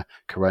quarter.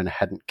 Corona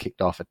hadn't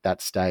kicked off at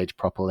that stage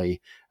properly.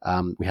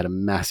 We had a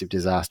massive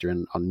disaster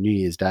on New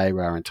Year's Day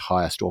where our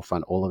entire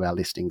storefront, all of our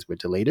listings were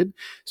deleted.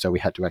 So we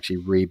had to actually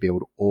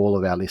rebuild all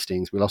of our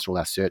listings. We lost all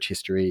our search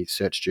history,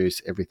 search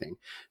juice, everything.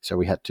 So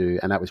we had to,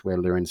 and that was where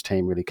Luren's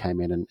team really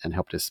came in and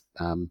helped us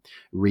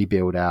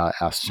rebuild our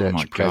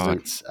search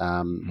presence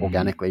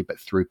organically, but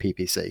through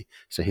PPC.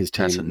 So his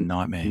team, that's a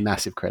nightmare.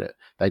 Massive credit.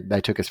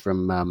 They took us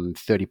from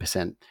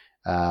 30%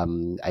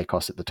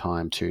 ACOS at the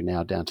time to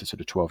now down to sort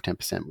of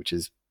 12-10%, which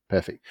is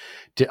perfect.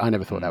 I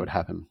never thought that would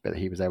happen, but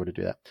he was able to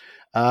do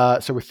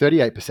that. So we're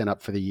 38%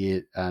 up for the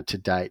year to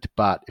date.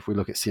 But if we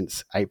look at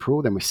since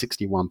April, then we're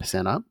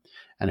 61% up.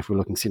 And if we're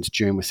looking since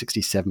June, we're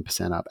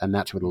 67% up. And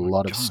that's with a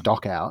lot of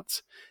stock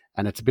outs.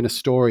 And it's been a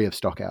story of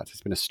stock outs.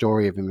 It's been a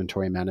story of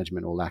inventory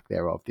management or lack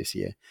thereof this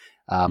year.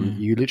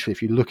 You literally,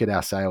 if you look at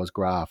our sales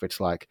graph, it's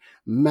like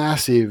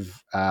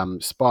massive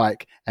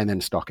spike and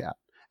then stock out,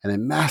 and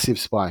then massive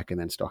spike and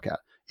then stock out.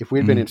 If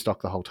we'd been in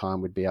stock the whole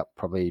time, we'd be up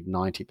probably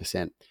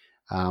 90%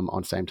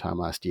 on same time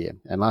last year.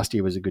 And last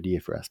year was a good year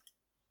for us.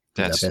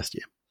 That's our best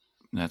year.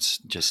 That's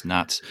just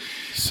nuts.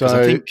 So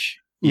I think,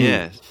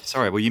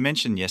 sorry. Well, you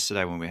mentioned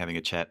yesterday when we were having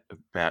a chat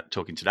about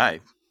talking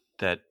today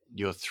that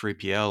your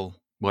 3PL,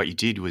 what you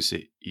did was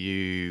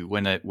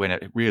that when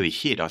it really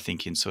hit, I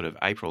think in sort of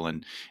April,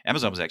 and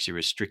Amazon was actually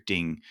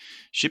restricting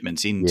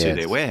shipments into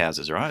their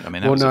warehouses, right? I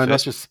mean, it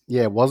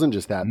wasn't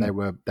just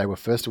that. They were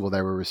first of all,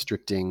 they were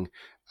restricting,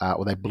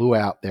 or they blew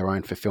out their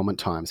own fulfillment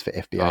times for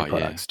FBA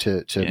products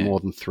to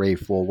more than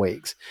 3-4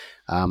 weeks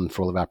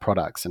for all of our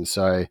products. And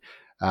so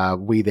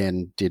we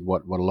then did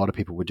what a lot of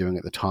people were doing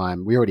at the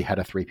time. We already had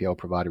a 3PL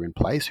provider in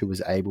place who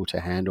was able to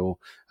handle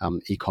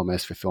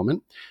e-commerce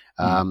fulfillment.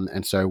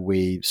 And so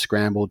we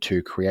scrambled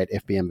to create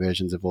FBM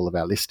versions of all of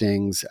our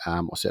listings,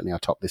 or certainly our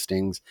top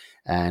listings.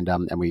 And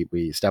we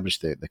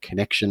established the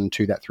connection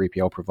to that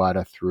 3PL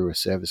provider through a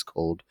service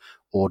called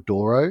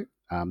Ordoro,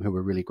 who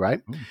were really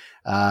great.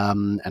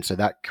 And so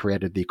that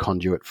created the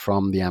conduit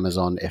from the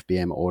Amazon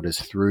FBM orders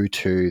through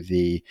to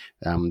the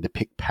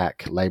pick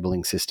pack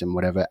labeling system,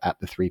 whatever, at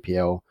the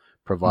 3PL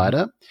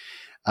provider.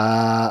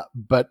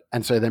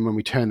 And so then when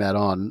we turned that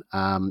on,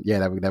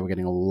 they were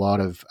getting a lot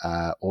of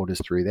orders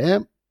through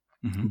there,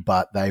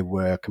 but they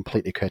were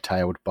completely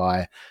curtailed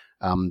by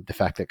the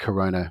fact that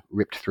Corona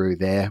ripped through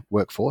their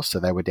workforce. So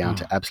they were down Oh,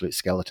 to absolute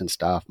skeleton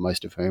staff,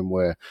 most of whom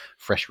were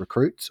fresh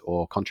recruits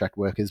or contract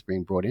workers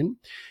being brought in.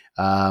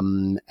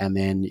 And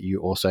then you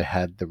also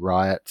had the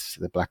riots,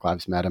 the Black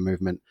Lives Matter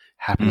movement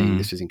happening.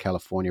 This was in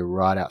California,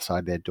 right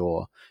outside their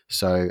door.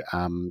 So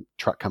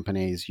truck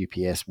companies,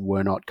 UPS,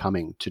 were not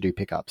coming to do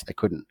pickups. They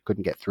couldn't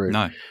get through.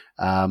 no.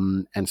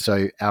 And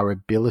so our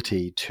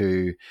ability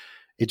to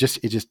it just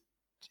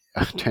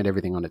turned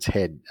everything on its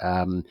head.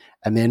 And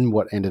then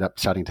what ended up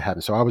starting to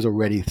happen. So I was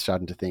already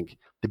starting to think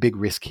the big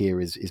risk here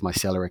is my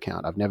seller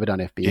account. I've never done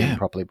FBA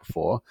properly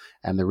before.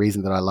 And the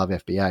reason that I love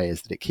FBA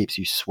is that it keeps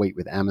you sweet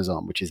with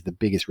Amazon, which is the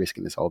biggest risk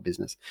in this whole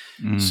business.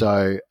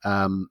 So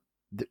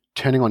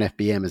turning on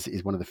FBM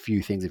is one of the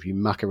few things. If you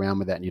muck around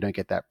with that and you don't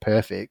get that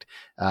perfect,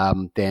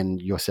 then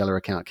your seller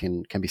account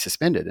can be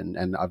suspended.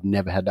 And I've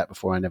never had that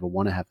before. I never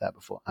want to have that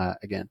before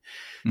again.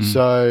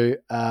 So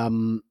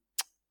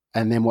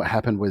and then what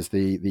happened was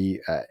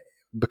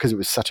because it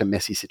was such a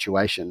messy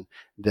situation,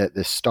 that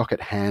the stock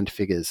at hand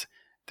figures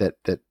that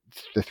the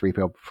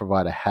 3PL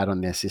provider had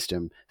on their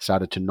system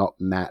started to not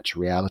match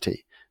reality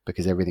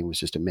because everything was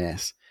just a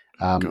mess.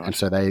 And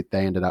so they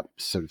ended up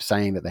sort of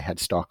saying that they had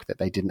stock that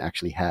they didn't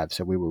actually have.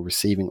 So we were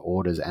receiving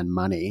orders and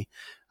money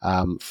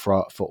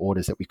for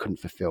orders that we couldn't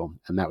fulfill,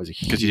 and that was a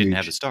huge, because you didn't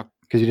have the stock.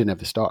 Because you didn't have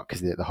the stock,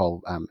 because the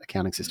whole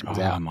accounting system was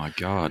out. Oh my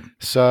God!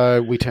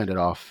 So we turned it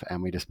off,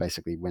 and we just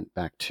basically went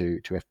back to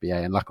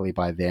FBA. And luckily,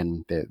 by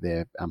then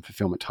their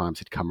fulfillment times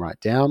had come right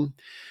down.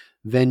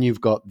 Then you've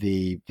got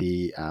the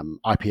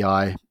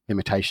IPI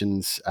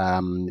limitations,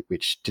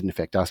 which didn't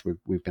affect us.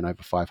 We've been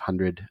over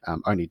 500,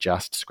 only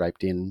just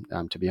scraped in,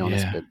 to be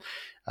honest. Yeah.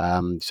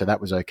 But so that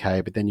was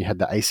okay. But then you had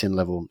the ASIN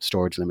level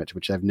storage limit,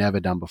 which they've never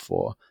done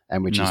before,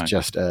 and which is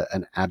just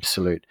an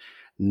absolute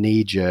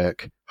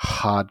knee-jerk,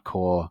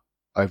 hardcore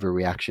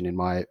overreaction.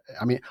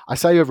 I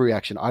say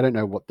overreaction. I don't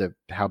know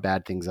how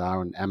bad things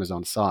are on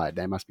Amazon's side.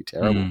 They must be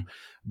terrible,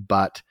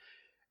 but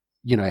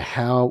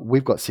how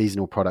we've got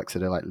seasonal products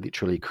that are like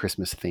literally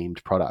Christmas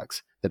themed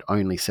products that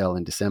only sell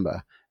in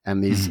December.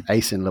 And these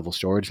ASIN level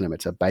storage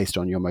limits are based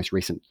on your most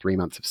recent 3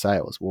 months of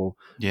sales. Well,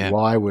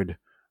 why would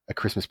a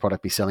Christmas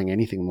product be selling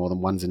anything more than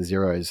ones and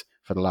zeros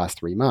for the last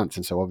 3 months?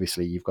 And so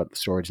obviously you've got the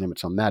storage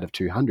limits on that of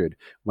 200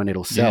 when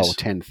it'll sell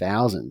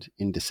 10,000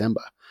 in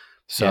December.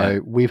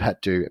 So we've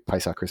had to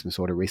place our Christmas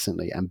order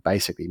recently and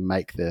basically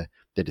make the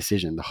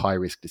decision, the high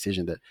risk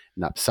decision that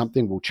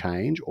something will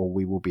change, or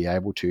we will be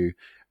able to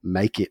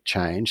make it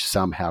change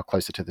somehow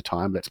closer to the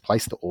time. Let's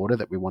place the order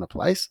that we want to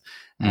place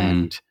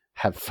and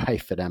have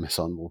faith that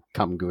Amazon will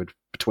come good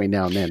between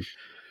now and then.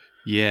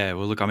 Yeah,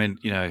 well, look, I mean,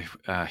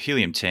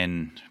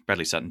 Helium-10,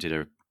 Bradley Sutton did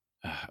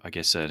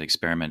an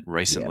experiment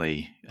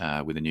recently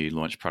with a new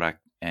launch product,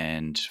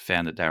 and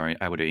found that they were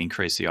able to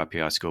increase the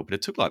IPI score, but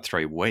it took like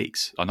 3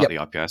 weeks. Oh, not the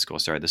IPI score,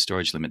 sorry, the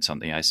storage limits on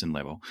the ASIN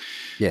level.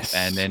 Yes.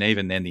 And then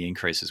even then the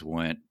increases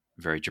weren't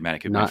very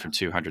dramatic. It went from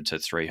 200 to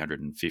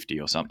 350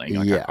 or something.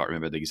 I can't quite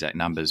remember the exact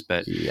numbers,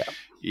 but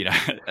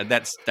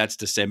that's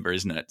December,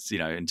 isn't it?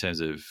 In terms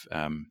of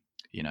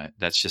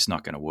that's just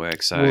not going to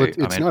work. So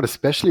it's not,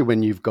 especially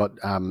when you've got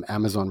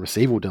Amazon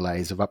receivable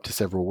delays of up to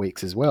several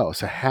weeks as well.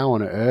 So how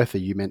on earth are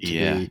you meant to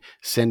be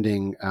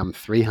sending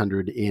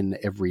 300 in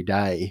every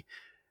day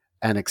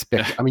and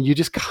expect? I mean, you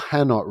just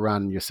cannot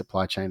run your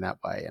supply chain that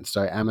way. And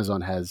so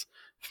Amazon has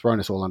thrown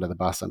us all under the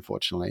bus,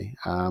 unfortunately,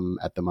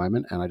 at the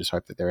moment. And I just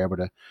hope that they're able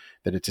that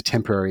it's a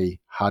temporary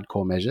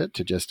hardcore measure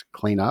to just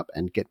clean up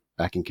and get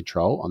back in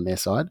control on their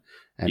side.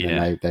 And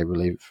then they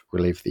relieve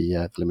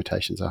the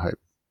limitations, I hope.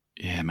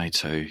 Yeah, me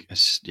too.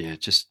 It's,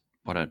 just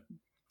what an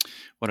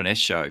S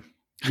show.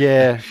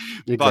 Yeah,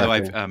 exactly. By the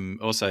way,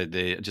 also I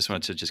just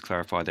wanted to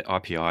clarify that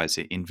IPI is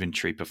the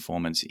Inventory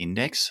Performance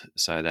Index.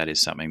 So that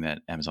is something that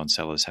Amazon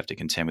sellers have to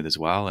contend with as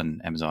well.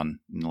 And Amazon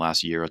in the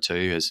last year or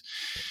two has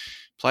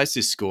placed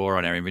this score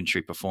on our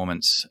inventory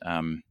performance,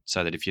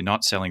 so that if you're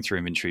not selling through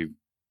inventory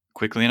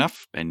quickly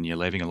enough and you're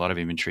leaving a lot of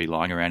inventory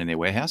lying around in their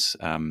warehouse,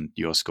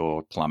 your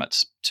score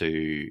plummets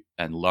to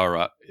and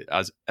lower,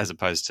 as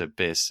opposed to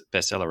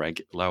bestseller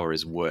rank. Lower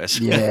is worse.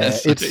 Yeah,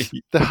 it's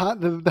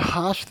the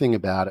harsh thing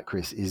about it,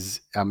 Chris,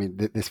 is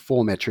there's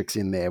 4 metrics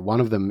in there. One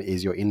of them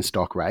is your in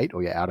stock rate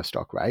or your out of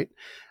stock rate,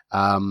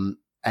 and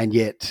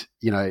yet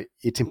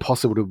it's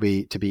impossible to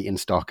be in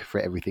stock for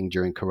everything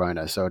during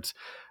Corona. So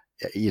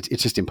it's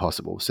just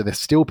impossible. So they're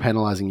still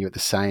penalizing you at the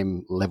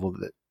same level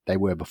that they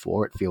were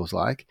before, it feels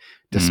like,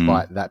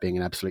 despite that being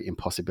an absolute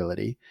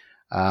impossibility.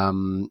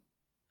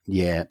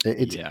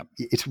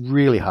 It's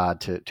really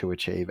hard to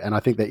achieve. And I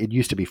think that it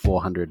used to be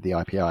 400, the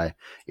IPI,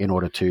 in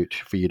order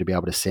for you to be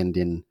able to send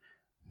in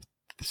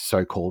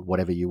so-called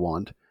whatever you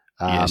want,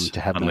 to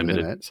have unlimited.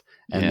 No limits.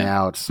 And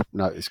now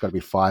it's got to be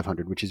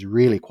 500, which is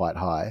really quite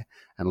high.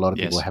 And a lot of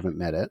people haven't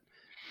met it.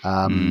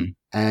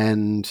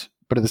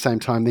 But at the same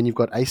time, then you've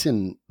got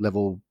ASIN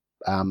level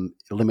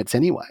limits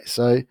anyway.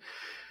 So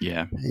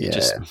you're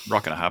just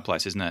rocking a hard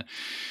place, isn't it?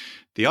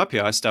 The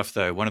IPI stuff,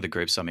 though, one of the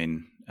groups I'm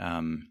in,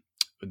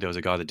 there was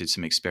a guy that did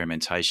some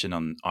experimentation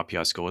on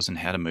IPI scores and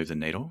how to move the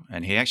needle,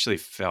 and he actually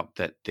felt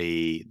that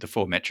the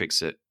 4 metrics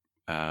that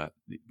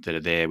that are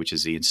there, which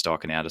is the in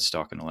stock and out of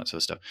stock and all that sort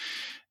of stuff.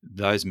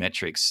 Those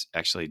metrics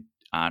actually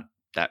aren't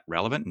that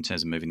relevant in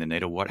terms of moving the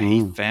needle. What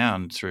he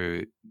found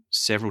through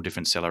several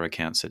different seller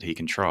accounts that he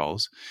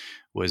controls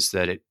was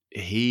that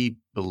he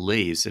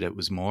believes that it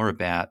was more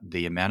about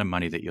the amount of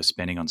money that you're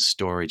spending on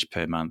storage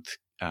per month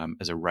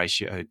as a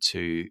ratio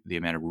to the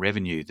amount of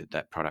revenue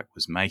that product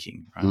was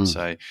making. Right.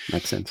 So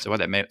makes sense. So what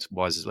that meant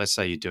was, let's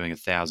say you're doing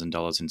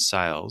 $1,000 in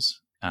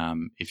sales.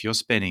 If you're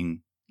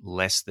spending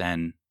less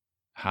than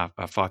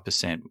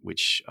 5%,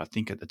 which I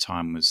think at the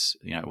time was,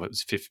 it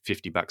was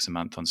 $50 a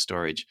month on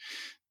storage,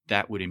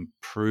 that would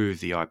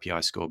improve the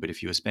IPI score. But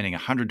if you were spending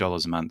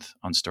 $100 a month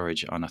on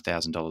storage on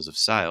 $1,000 of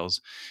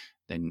sales,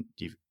 then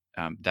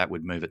that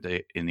would move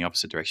it in the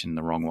opposite direction,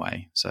 the wrong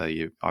way. So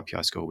your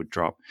IPI score would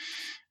drop.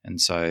 And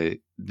so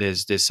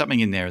there's something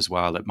in there as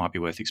well that might be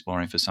worth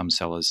exploring for some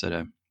sellers that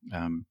are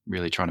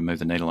really trying to move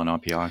the needle on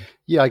IPI.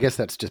 Yeah, I guess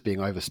that's just being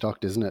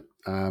overstocked, isn't it?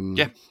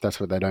 Yeah. That's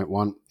what they don't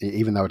want.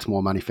 Even though it's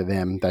more money for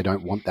them, they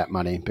don't want that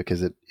money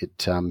because it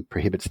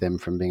prohibits them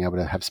from being able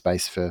to have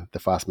space for the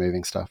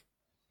fast-moving stuff.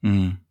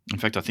 In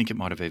fact, I think it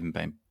might have even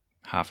been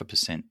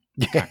 0.5%.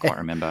 I can't quite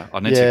remember. I'll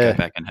need to go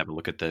back and have a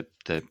look at the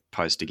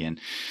post again.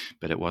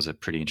 But it was a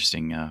pretty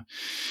interesting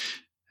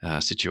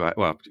situation.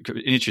 Well, an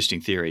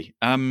interesting theory.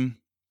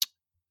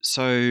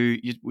 So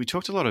we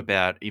talked a lot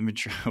about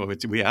inventory.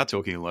 We are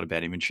talking a lot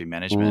about inventory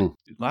management.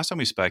 Last time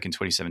we spoke in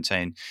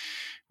 2017,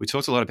 we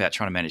talked a lot about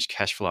trying to manage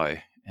cash flow.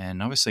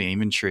 And obviously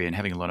inventory and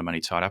having a lot of money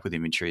tied up with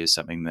inventory is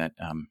something that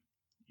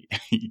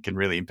you can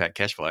really impact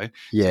cash flow.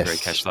 Yes. It's a very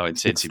cash flow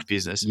intensive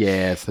business.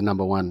 Yeah, it's the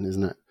number one,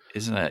 isn't it?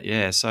 Isn't it?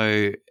 Yeah.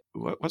 So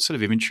what sort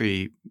of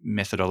inventory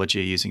methodology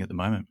are you using at the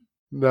moment?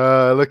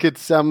 No, look,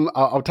 it's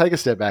I'll take a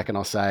step back and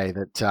I'll say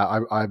that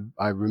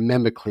I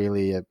remember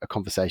clearly a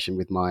conversation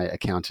with my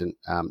accountant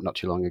not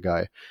too long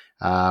ago,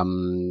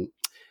 and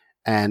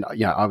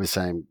I was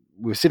saying,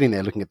 we were sitting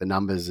there looking at the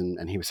numbers,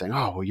 and he was saying,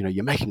 oh, well,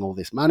 you're making all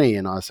this money,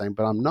 and I was saying,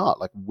 but I'm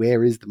not. Like,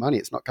 where is the money?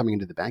 It's not coming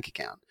into the bank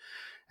account.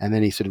 And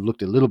then he sort of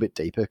looked a little bit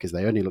deeper, because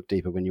they only look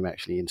deeper when you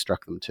actually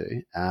instruct them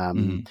to.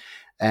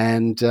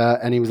 And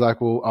he was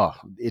like, well,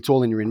 it's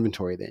all in your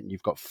inventory then.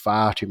 You've got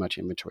far too much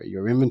inventory.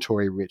 You're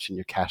inventory rich and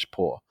you're cash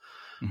poor.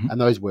 And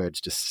those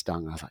words just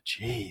stung. I was like,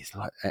 geez.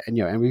 And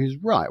he was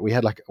right. We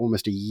had like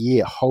almost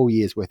a whole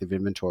year's worth of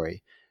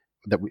inventory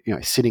that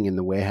sitting in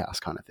the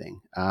warehouse kind of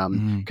thing,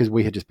 because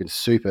we had just been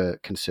super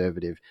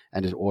conservative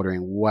and just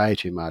ordering way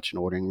too much and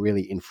ordering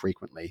really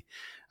infrequently.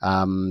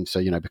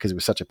 Because it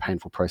was such a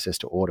painful process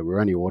to order,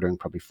 we're only ordering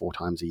probably 4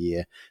 times a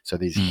year. So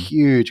these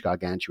huge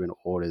gargantuan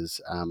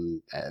orders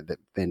that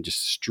then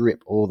just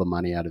strip all the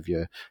money out of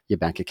your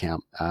bank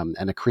account.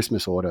 And a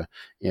Christmas order,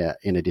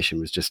 in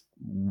addition, was just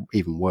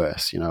even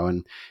worse,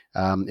 and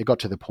it got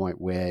to the point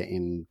where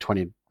in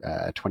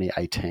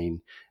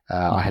 2018,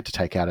 I had to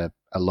take out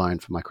a loan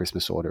for my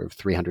Christmas order of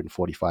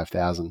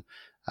 $345,000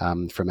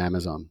 from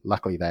Amazon.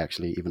 Luckily, they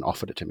actually even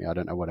offered it to me. I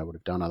don't know what I would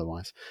have done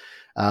otherwise.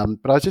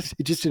 But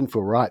it just didn't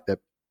feel right that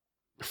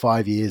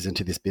 5 years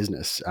into this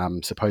business,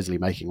 supposedly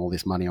making all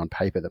this money on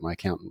paper that my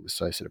accountant was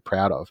so sort of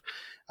proud of,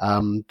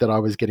 that I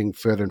was getting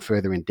further and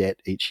further in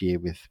debt each year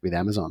with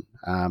Amazon.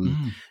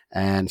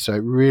 And so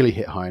it really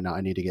hit home.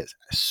 I need to get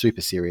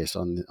super serious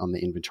on the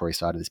inventory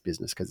side of this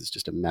business, because it's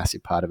just a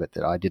massive part of it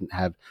that I didn't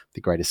have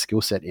the greatest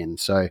skill set in.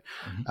 So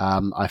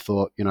I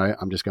thought,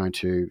 I'm just going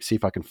to see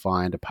if I can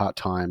find a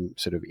part-time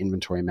sort of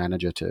inventory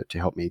manager to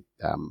help me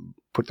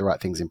put the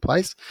right things in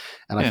place.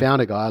 And I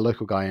found a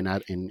local guy in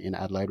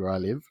Adelaide where I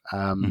live.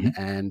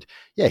 And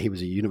he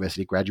was a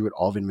university graduate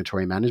of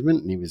inventory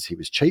management, and he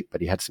was cheap, but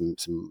he had some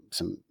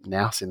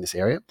nous in this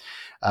area.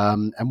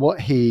 And what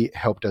he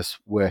helped us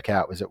work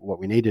out was that what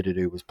we needed to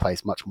do was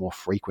place much more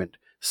frequent,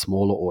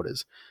 smaller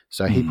orders.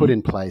 So he put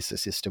in place a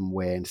system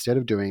where instead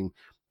of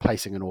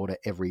placing an order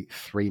every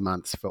 3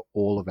 months for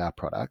all of our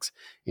products,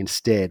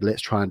 instead,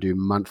 let's try and do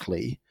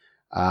monthly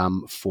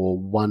for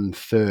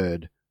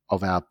 1/3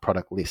 of our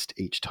product list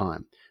each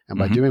time. And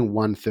by doing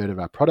 1/3 of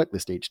our product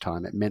list each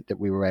time, it meant that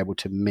we were able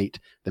to meet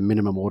the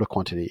minimum order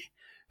quantity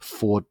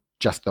for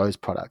just those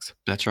products.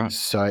 That's right.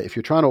 So if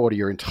you're trying to order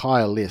your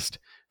entire list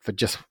for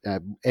just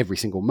every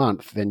single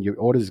month, then your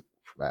orders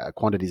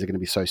quantities are going to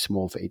be so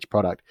small for each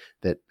product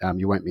that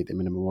you won't meet the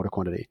minimum order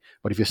quantity.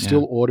 But if you're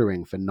still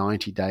ordering for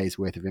 90 days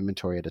worth of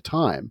inventory at a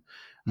time,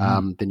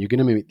 then you're going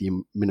to meet the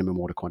minimum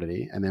order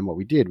quantity. And then what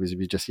we did was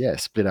we just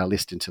split our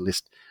list into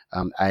list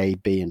A,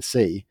 B, and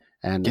C.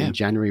 And in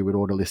January, we'd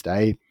order list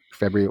A,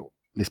 February,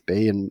 list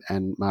B,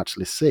 and March,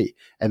 list C,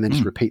 and then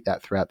just repeat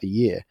that throughout the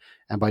year.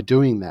 And by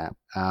doing that,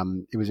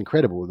 it was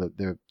incredible,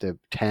 the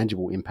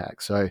tangible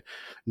impact. So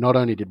not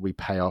only did we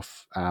pay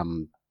off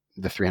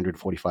the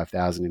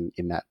 $345,000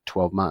 in that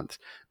 12 months,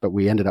 but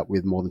we ended up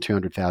with more than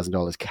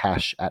 $200,000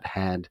 cash at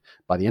hand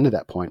by the end of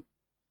that point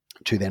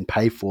to then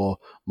pay for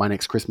my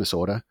next Christmas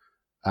order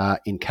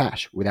in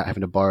cash without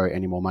having to borrow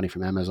any more money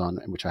from Amazon,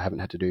 which I haven't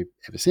had to do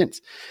ever since.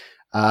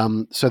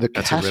 So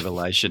that's a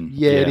revelation.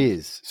 Yeah, it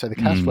is. So the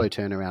cash flow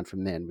turnaround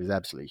from then was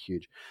absolutely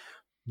huge.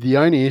 The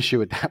only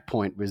issue at that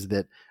point was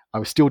that I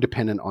was still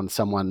dependent on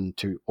someone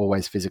to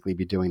always physically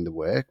be doing the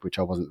work, which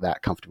I wasn't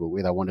that comfortable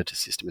with. I wanted to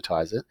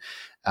systematize it.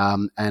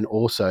 And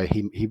also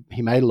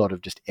he made a lot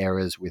of just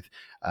errors with,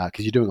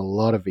 because you're doing a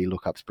lot of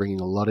VLOOKUPs, bringing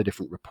a lot of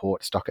different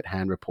reports, stock at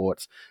hand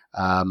reports,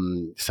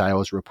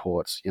 sales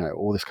reports,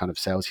 all this kind of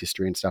sales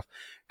history and stuff,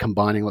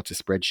 combining lots of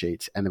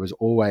spreadsheets. And there was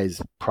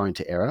always prone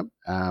to error.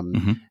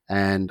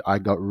 And I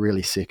got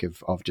really sick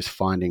of just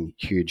finding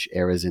huge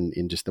errors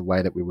in just the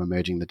way that we were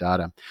merging the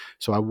data.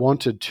 So I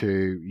wanted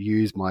to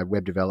use my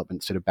web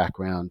development sort of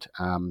background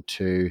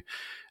to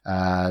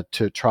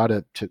try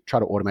to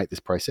automate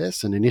this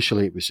process. And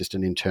initially, it was just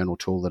an internal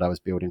tool that I was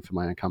building for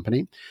my own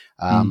company,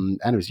 and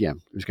it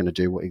was going to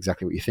do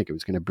exactly what you think. It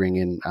was going to bring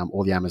in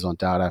all the Amazon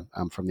data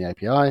from the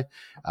API,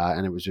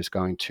 and it was just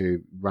going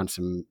to run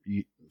some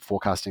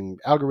forecasting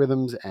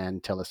algorithms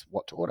and tell us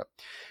what to order.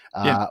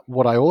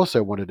 What I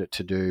also wanted it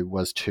to do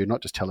was to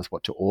not just tell us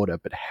what to order,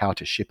 but how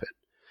to ship it.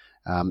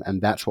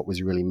 And that's what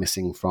was really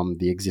missing from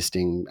the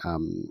existing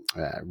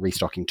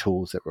restocking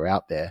tools that were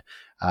out there.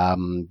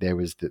 There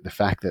was the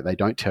fact that they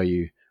don't tell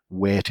you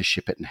where to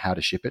ship it and how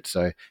to ship it.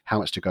 So how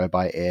much to go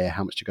by air,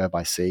 how much to go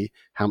by sea,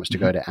 how much to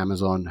go to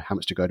Amazon, how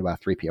much to go to our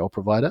 3PL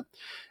provider.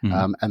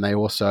 And they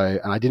also,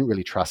 and I didn't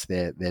really trust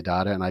their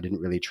data, and I didn't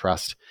really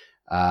trust,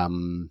 I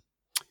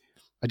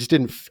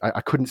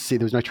couldn't see,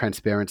 there was no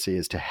transparency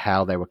as to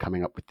how they were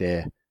coming up with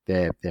their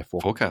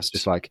forecasts.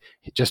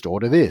 Just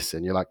order this,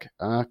 and you're like,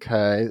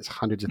 okay, it's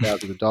hundreds of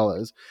thousands of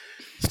dollars.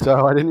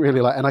 So I didn't really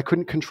and I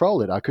couldn't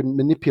control it. I couldn't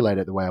manipulate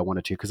it the way I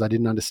wanted to because I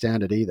didn't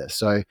understand it either.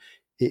 So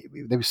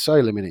they were so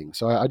limiting.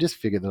 So I just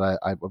figured that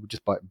I would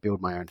just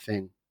build my own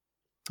thing.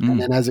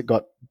 And then as it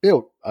got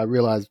built, I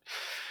realized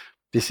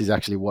this is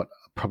actually what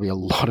probably a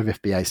lot of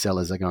FBA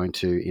sellers are going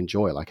to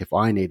enjoy. Like if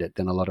I need it,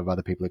 then a lot of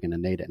other people are going to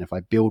need it. And if I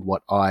build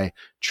what I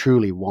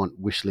truly want,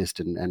 wish list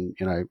and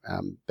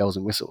bells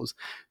and whistles,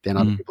 then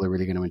other people are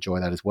really going to enjoy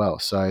that as well.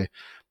 So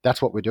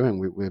that's what we're doing.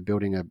 We're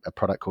building a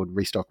product called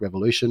Restock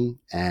Revolution,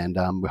 and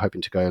we're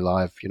hoping to go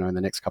live, in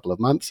the next couple of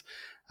months.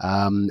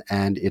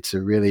 And it's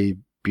a really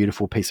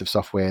beautiful piece of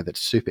software that's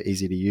super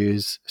easy to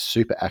use,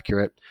 super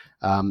accurate,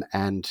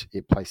 and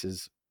it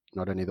places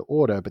not only the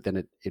order, but then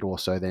it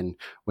also then,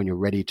 when you're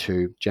ready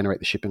to generate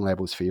the shipping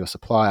labels for your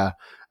supplier,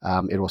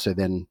 it also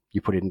then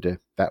you put it into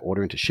that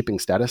order into shipping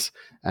status,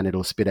 and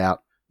it'll spit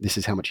out, this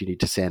is how much you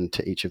need to send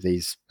to each of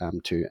these,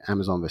 to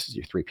Amazon versus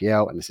your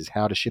 3PL, and this is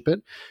how to ship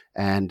it.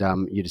 And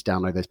you just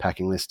download those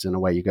packing lists, and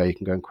away you go. You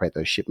can go and create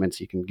those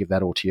shipments. You can give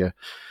that all to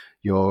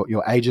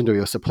your agent or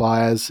your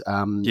suppliers.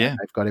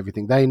 They've got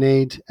everything they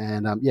need,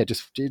 and it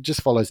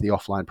just follows the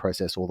offline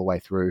process all the way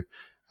through.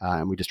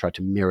 And we just tried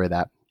to mirror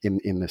that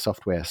in the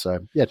software. So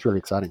it's really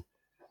exciting.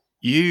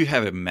 You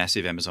have a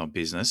massive Amazon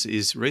business.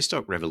 Is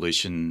Restock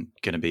Revolution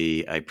going to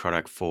be a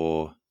product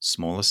for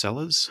smaller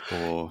sellers,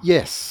 or?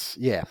 Yes.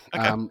 Yeah.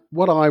 Okay.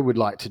 What I would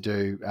like to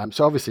do,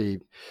 so obviously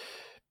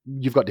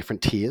you've got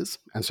different tiers.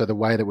 And so the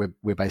way that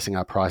we're basing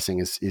our pricing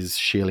is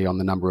sheerly on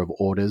the number of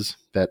orders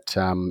that,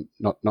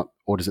 not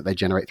orders that they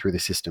generate through the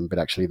system, but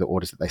actually the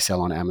orders that they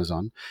sell on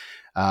Amazon.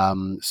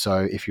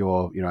 So if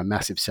you're, a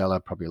massive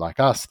seller, probably like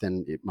us,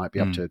 then it might be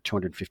up to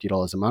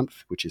 $250 a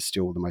month, which is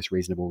still the most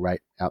reasonable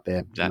rate out there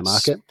in the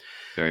market.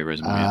 Very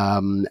reasonable.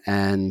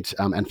 And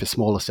for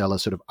smaller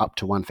sellers, sort of up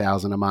to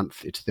 $1,000 a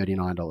month, it's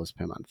 $39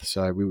 per month.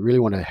 So we really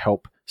want to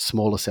help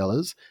smaller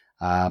sellers,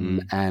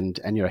 and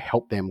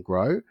help them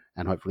grow.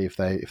 And hopefully if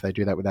they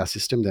do that with our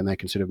system, then they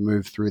can sort of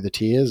move through the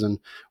tiers, and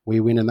we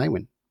win and they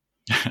win.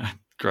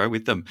 Grow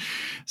with them.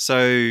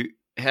 So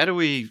how do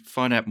we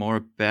find out more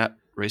about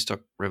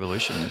Restock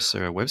Revolution? Is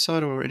there a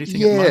website or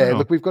anything? Yeah,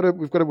 look, we've got a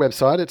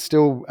website. It's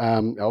still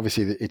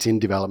obviously it's in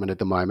development at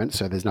the moment,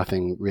 so there's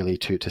nothing really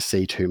to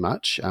see too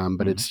much.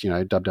 But it's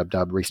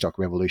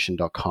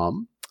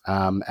www.restockrevolution.com.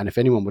 And if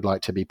anyone would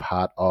like to be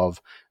part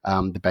of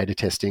the beta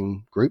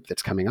testing group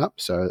that's coming up,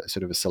 so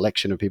sort of a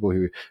selection of people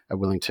who are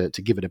willing to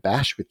give it a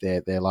bash with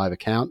their live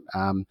account,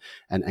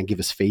 and give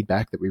us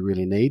feedback that we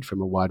really need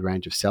from a wide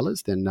range of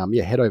sellers, then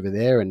head over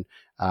there and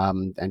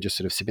just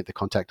sort of submit the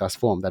contact us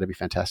form. That'd be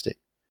fantastic.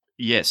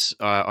 Yes,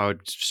 I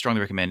would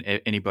strongly recommend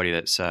anybody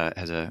that's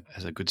has a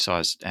good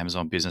sized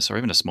Amazon business, or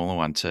even a smaller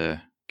one,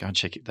 to go and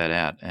check that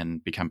out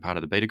and become part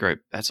of the beta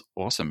group. That's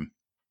awesome.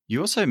 You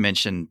also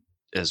mentioned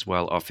as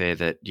well off air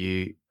that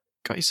you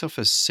got yourself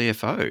a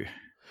CFO.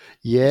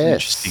 Yes.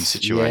 Interesting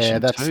situation.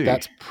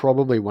 That's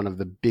probably one of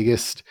the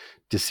biggest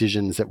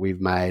decisions that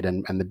we've made,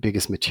 and the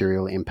biggest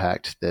material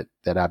impact that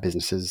our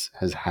business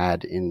has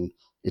had in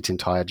its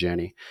entire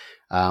journey.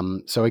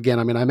 So again,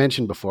 I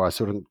mentioned before, I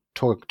sort of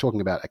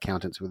talking about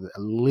accountants with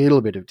a little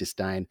bit of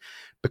disdain,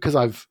 because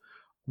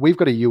we've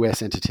got a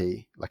US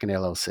entity, like an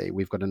LLC.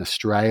 We've got an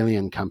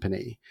Australian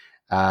company.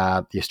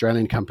 The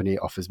Australian company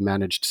offers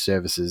managed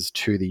services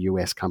to the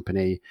US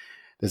company.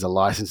 There's a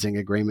licensing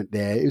agreement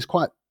there. It's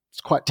quite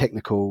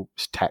technical,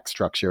 tax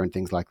structure and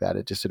things like that.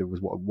 It just sort of was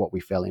what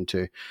we fell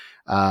into.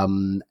 I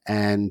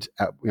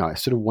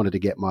sort of wanted to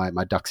get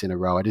my ducks in a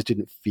row. I just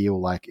didn't feel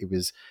like it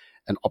was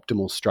an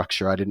optimal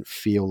structure. I didn't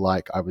feel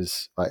like I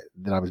was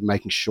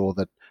making sure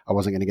that I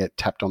wasn't going to get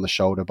tapped on the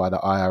shoulder by the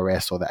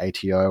IRS or the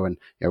ATO and,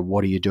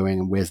 what are you doing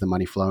and where's the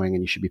money flowing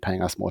and you should be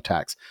paying us more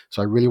tax.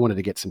 So I really wanted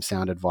to get some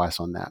sound advice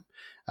on that.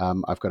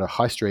 I've got a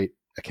high street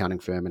accounting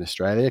firm in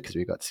Australia because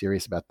we got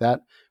serious about that,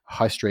 a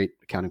high street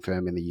accounting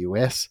firm in the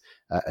US,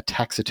 a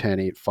tax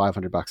attorney at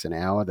 $500 an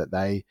hour that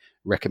they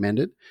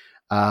recommended.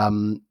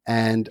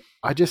 And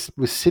I just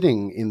was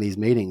sitting in these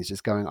meetings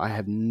just going, I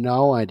have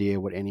no idea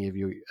what any of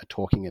you are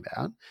talking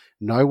about.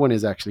 No one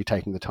is actually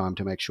taking the time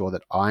to make sure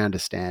that I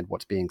understand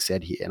what's being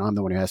said here. And I'm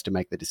the one who has to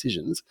make the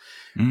decisions.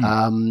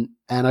 And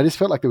I just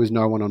felt like there was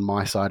no one on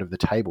my side of the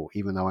table,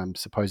 even though I'm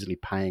supposedly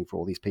paying for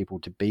all these people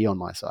to be on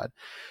my side.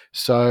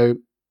 So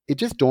it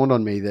just dawned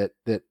on me that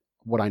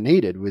what I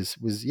needed was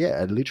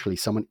literally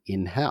someone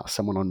in-house,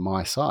 someone on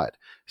my side.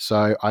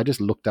 So I just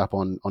looked up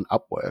on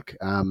Upwork,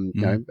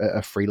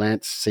 a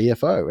freelance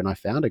CFO, and I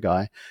found a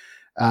guy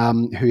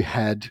who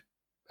had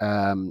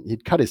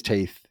he'd cut his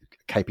teeth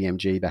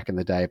KPMG back in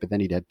the day, but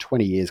then he'd had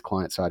 20 years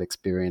client-side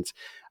experience,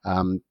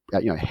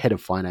 head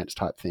of finance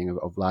type thing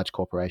of large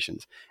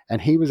corporations. And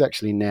he was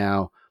actually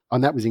now,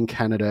 and that was in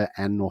Canada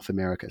and North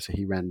America. So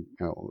he ran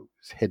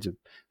heads of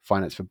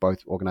finance for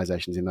both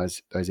organizations in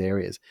those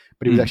areas.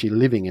 But he was actually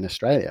living in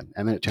Australia.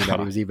 And then it turned out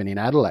he was even in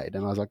Adelaide.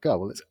 And I was like, oh,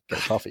 well, let's get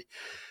coffee.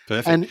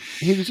 Perfect. And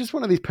he was just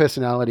one of these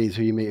personalities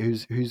who you meet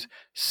who's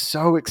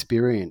so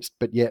experienced,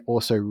 but yet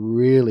also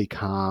really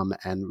calm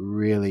and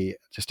really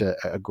just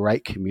a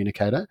great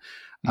communicator.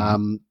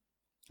 And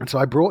so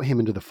I brought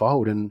him into the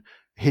fold, and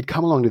he'd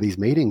come along to these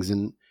meetings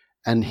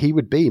and he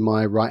would be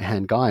my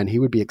right-hand guy, and he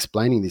would be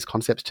explaining these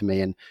concepts to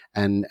me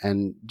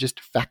and just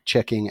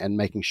fact-checking and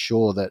making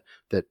sure that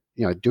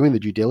doing the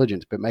due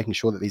diligence, but making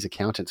sure that these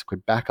accountants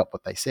could back up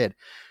what they said.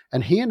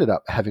 And he ended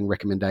up having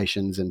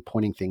recommendations and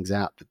pointing things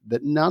out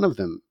that none of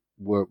them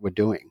were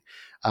doing.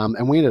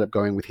 And we ended up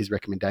going with his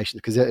recommendations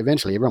because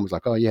eventually everyone was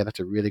like, oh, yeah, that's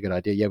a really good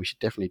idea. Yeah, we should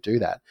definitely do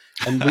that.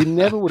 And we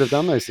never would have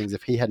done those things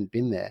if he hadn't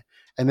been there.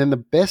 And then the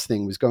best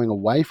thing was going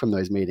away from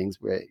those meetings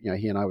where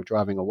he and I were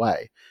driving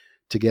away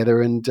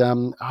together, and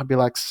I'd be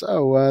like,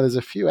 so there's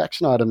a few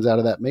action items out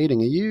of that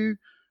meeting.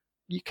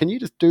 Can you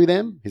just do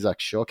them? He's like,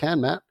 sure can,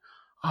 Matt.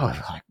 Oh,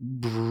 like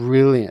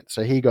brilliant.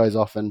 So he goes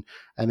off and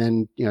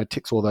then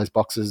ticks all those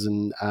boxes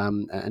and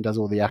does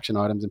all the action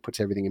items and puts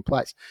everything in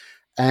place.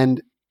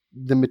 And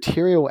the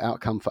material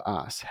outcome for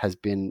us has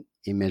been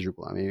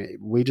immeasurable. I mean,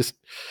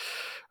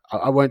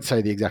 I won't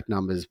say the exact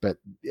numbers, but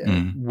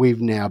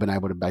we've now been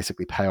able to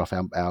basically pay off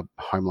our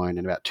home loan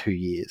in about 2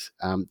 years.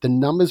 The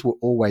numbers were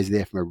always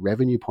there from a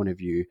revenue point of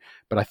view,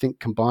 but I think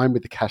combined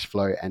with the cash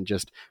flow and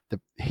just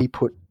he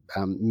put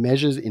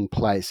measures in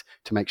place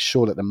to make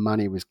sure that the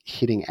money was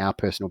hitting our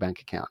personal bank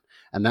account.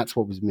 And that's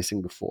what was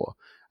missing before.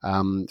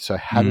 So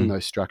having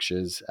those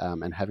structures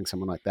and having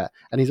someone like that,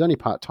 and he's only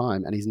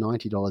part-time and he's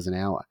 $90 an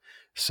hour.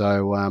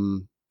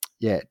 So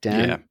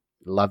Dan,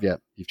 love you.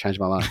 You've changed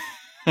my life.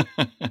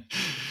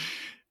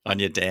 On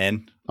your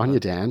Dan. On your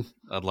Dan.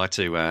 I'd like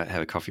to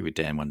have a coffee with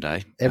Dan one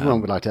day. Everyone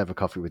would like to have a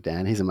coffee with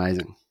Dan. He's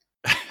amazing.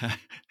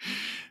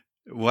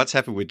 What's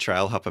happened with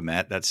Trailhopper,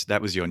 Matt?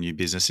 That was your new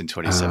business in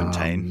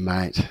 2017.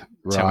 Mate.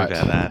 Right. Tell me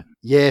about that.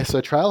 Yeah,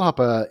 so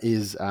Trailhopper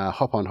is a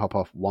hop-on,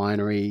 hop-off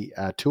winery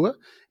tour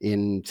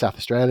in South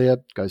Australia.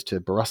 Goes to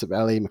Barossa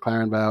Valley,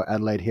 McLaren Vale,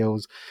 Adelaide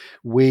Hills.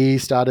 We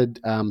started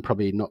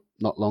probably not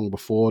long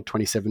before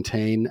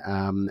 2017,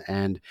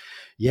 and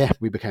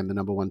we became the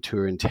number one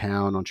tour in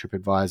town on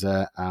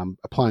TripAdvisor,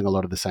 applying a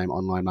lot of the same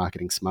online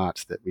marketing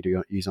smarts that we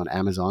do use on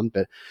Amazon.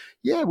 But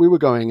we were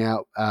going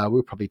out. We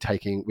were probably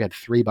we had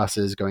 3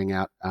 buses going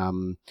out.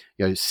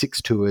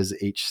 6 tours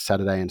each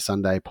Saturday and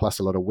Sunday, plus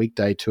a lot of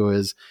weekday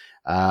tours.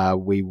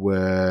 We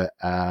were,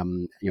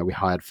 we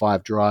hired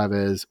 5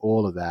 drivers,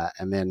 all of that,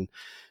 and then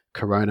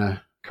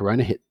Corona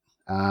hit.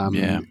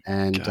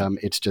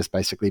 It's just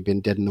basically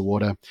been dead in the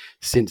water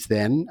since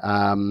then.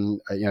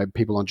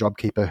 People on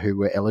JobKeeper who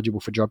were eligible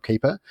for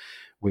JobKeeper,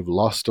 we've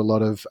lost a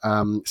lot of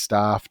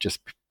staff, just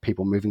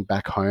people moving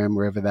back home,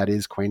 wherever that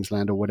is,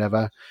 Queensland or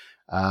whatever.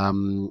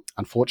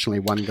 Unfortunately,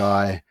 one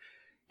guy,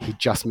 he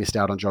just missed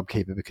out on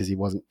JobKeeper because he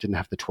didn't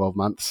have the 12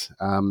 months.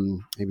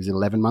 He was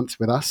 11 months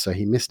with us, so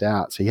he missed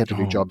out. So he had to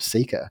do Job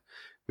Seeker,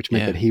 which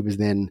meant that he was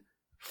then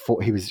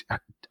he was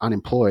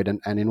unemployed,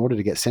 and in order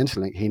to get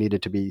Centrelink, he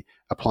needed to be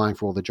applying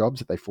for all the jobs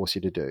that they force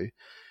you to do.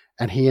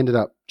 And he ended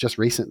up just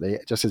recently,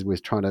 just as we were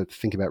trying to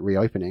think about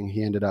reopening,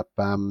 he ended up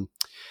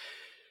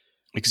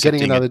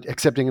accepting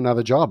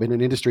another job in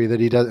an industry that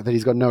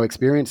he's got no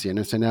experience in,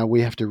 and so now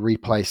we have to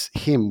replace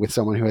him with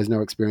someone who has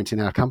no experience in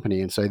our company.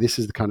 And so this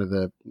is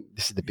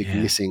the big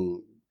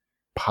missing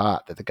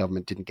part that the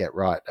government didn't get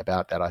right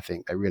about that. I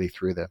think they really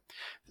threw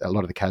a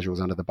lot of the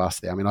casuals under the bus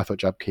there. I mean, I thought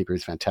JobKeeper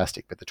is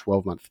fantastic, but the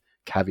 12-month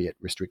caveat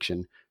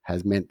restriction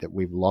has meant that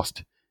we've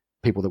lost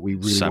people that we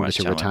really wanted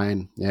to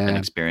retain. Yeah, and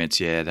experience.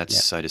 Yeah,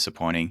 that's so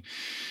disappointing.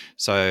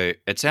 So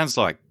it sounds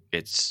like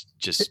it's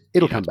just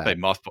it'll come back.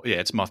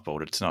 It's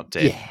mothballed. It's not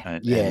dead.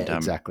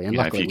 Exactly. And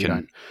luckily we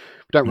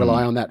don't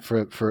rely on that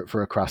for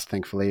a crust.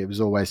 Thankfully, it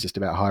was always just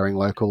about hiring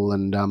local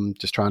and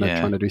just trying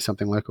to do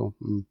something local.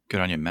 Good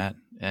on you, Matt.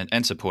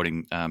 and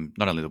supporting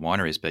not only the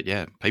wineries, but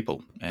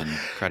people and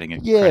creating a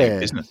Yeah,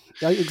 business.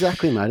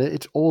 exactly, mate.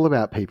 It's all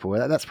about people.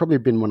 That's probably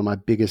been one of my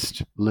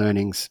biggest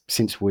learnings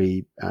since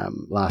we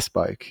last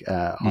spoke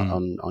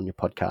on your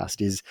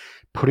podcast, is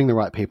putting the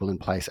right people in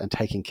place and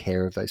taking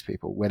care of those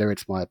people. Whether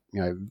it's my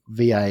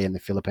VA in the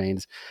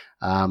Philippines,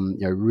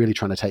 really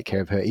trying to take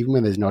care of her, even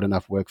when there's not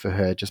enough work for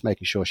her, just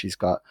making sure she's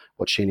got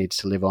what she needs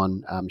to live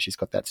on. She's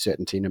got that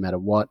certainty no matter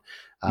what.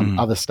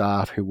 Other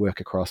staff who work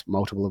across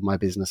multiple of my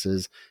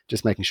businesses,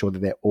 just making sure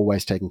that they're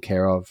always taken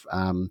care of,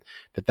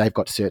 that they've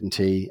got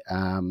certainty.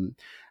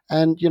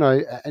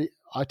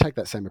 I take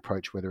that same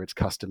approach, whether it's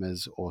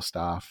customers or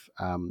staff.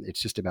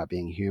 It's just about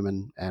being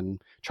human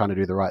and trying to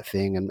do the right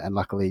thing. And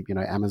luckily,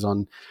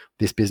 Amazon,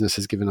 this business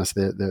has given us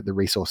the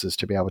resources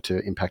to be able to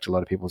impact a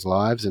lot of people's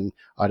lives. And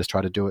I just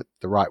try to do it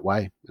the right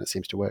way, and it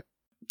seems to work.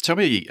 Tell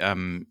me,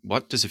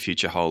 what does the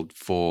future hold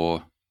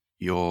for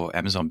your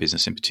Amazon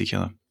business in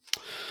particular?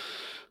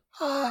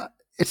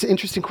 It's an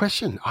interesting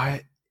question.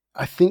 I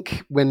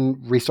think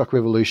when Restock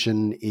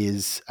Revolution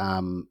is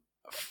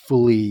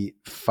fully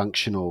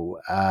functional,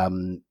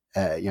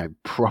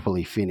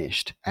 properly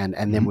finished,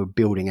 and then we're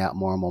building out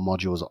more and more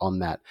modules on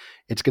that,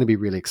 it's going to be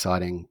really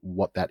exciting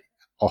what that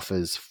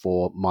offers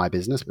for my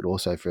business, but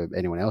also for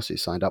anyone else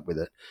who's signed up with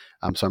it.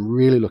 So I'm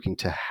really looking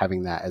to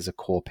having that as a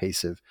core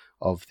piece of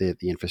the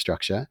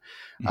infrastructure.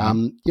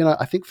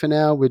 I think for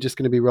now we're just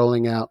going to be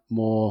rolling out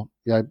more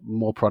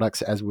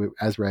products as we're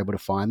able to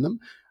find them.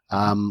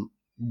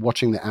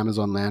 Watching the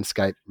Amazon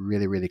landscape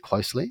really, really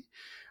closely.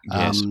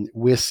 Yes.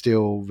 We're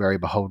still very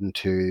beholden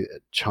to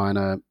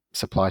China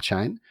supply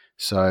chain.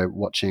 So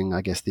watching,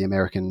 I guess, the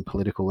American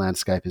political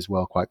landscape as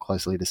well quite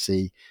closely to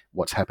see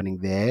what's happening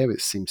there.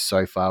 It seems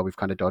so far we've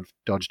kind of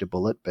dodged a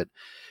bullet, but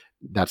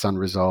that's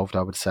unresolved,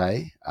 I would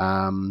say.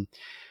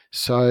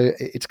 So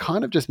it's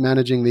kind of just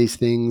managing these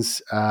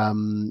things.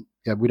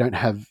 We don't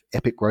have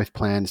epic growth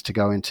plans to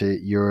go into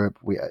Europe.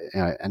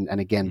 And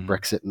again,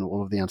 Brexit and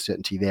all of the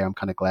uncertainty there, I'm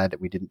kind of glad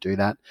that we didn't do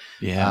that.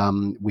 Yeah.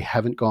 We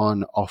haven't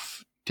gone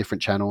off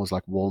different channels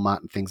like Walmart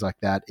and things like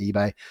that,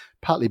 eBay,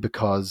 partly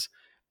because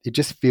it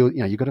just feels,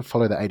 you've got to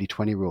follow the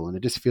 80-20 rule. And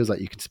it just feels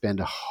like you can spend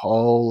a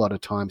whole lot of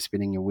time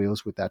spinning your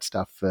wheels with that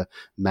stuff for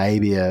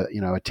maybe a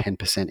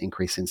 10%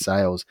 increase in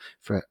sales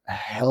for a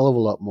hell of a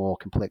lot more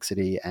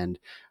complexity and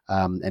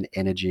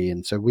energy.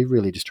 And so we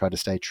really just try to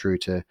stay true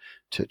to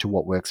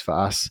what works for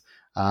us.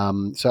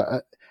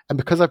 And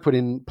because I put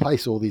in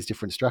place all these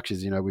different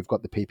structures, we've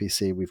got the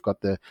PPC, we've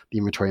got the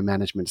inventory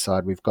management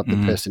side, we've got the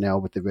personnel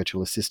with the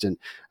virtual assistant,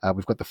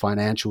 we've got the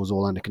financials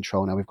all under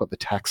control now, we've got the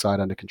tax side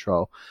under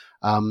control.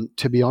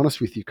 To be honest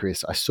with you,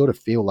 Chris, I sort of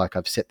feel like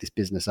I've set this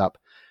business up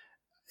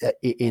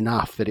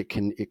enough that it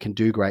can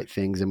do great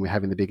things, and we're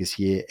having the biggest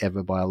year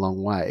ever by a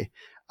long way.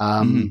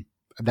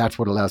 That's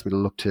what allows me to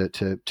look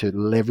to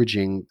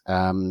leveraging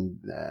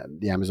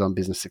the Amazon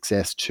business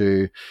success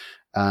to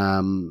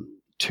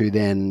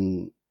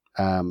then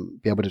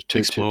be able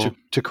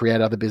to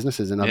create other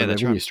businesses and other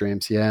revenue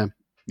streams. Yeah,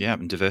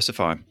 and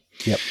diversify.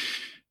 Yep.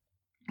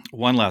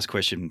 One last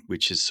question,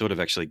 which is sort of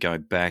actually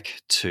going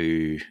back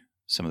to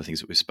some of the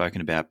things that we've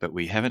spoken about, but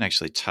we haven't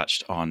actually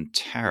touched on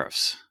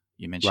tariffs.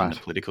 You mentioned the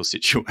political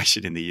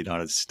situation in the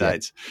United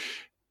States.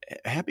 Yep.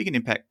 How big an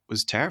impact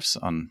was tariffs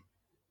on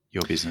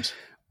your business?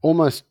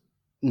 Almost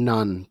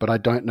none, but I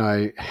don't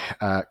know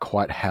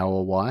quite how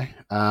or why.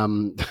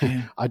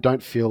 I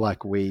don't feel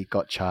like we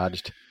got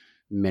charged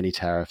many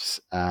tariffs.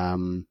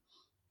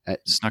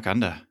 Snuck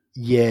under.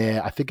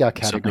 Yeah, I think our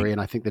category, and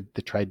I think that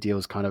the trade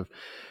deals kind of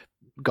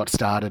got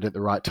started at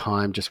the right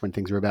time, just when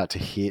things were about to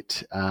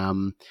hit.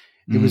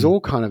 It was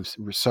all kind of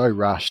so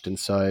rushed and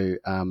so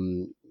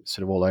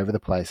sort of all over the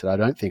place that I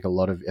don't think a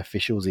lot of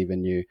officials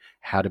even knew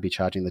how to be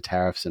charging the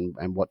tariffs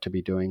and what to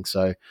be doing.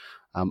 So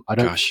I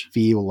don't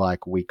feel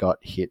like we got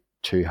hit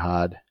too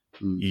hard.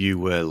 You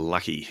were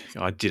lucky.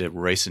 I did a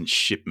recent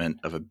shipment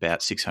of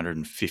about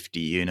 650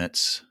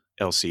 units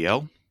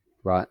LCL.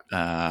 Right.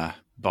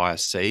 Via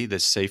sea. The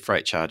sea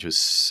freight charge was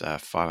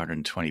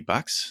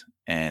 $520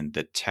 and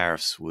the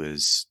tariffs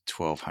was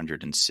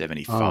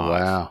 $1,275. Oh,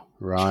 wow.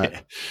 Right.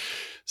 Yeah.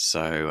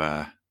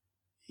 So,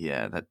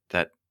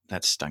 that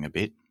stung a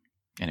bit.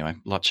 Anyway,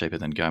 a lot cheaper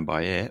than going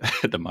by air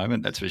at the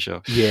moment, that's for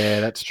sure. Yeah,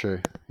 that's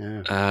true.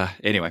 Yeah.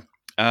 Anyway,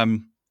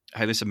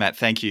 hey, listen, Matt,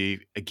 thank you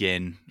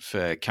again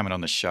for coming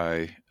on the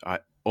show. I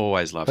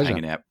always love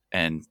hanging out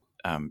and,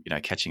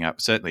 catching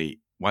up. Certainly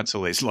once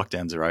all these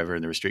lockdowns are over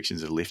and the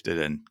restrictions are lifted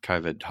and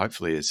COVID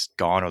hopefully is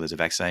gone or there's a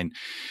vaccine,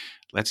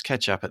 let's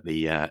catch up at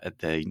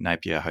the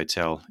Napier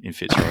Hotel in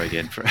Fitzroy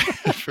again for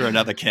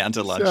another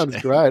counter lunch.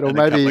 Sounds great. Or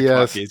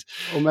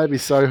maybe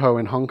Soho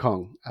in Hong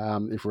Kong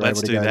if we're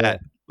able to go there. Let's do that.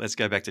 Let's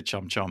go back to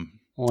Chom Chom.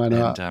 Why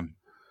not? And,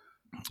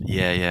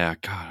 God,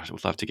 I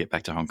would love to get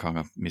back to Hong Kong.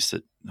 I miss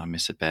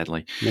it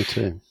badly. Me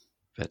too.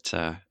 But,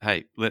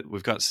 hey,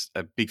 we've got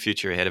a big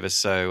future ahead of us.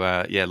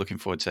 So, looking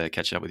forward to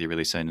catching up with you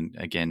really soon. And,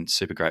 again,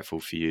 super grateful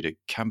for you to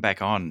come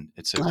back on.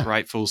 It's a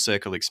great full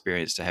circle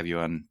experience to have you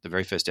on the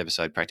very first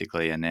episode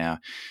practically and now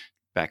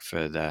back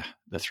for the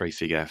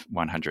 3-figure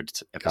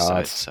 100th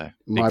episode. So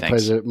my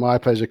pleasure. My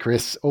pleasure,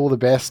 Chris. All the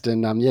best.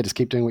 And just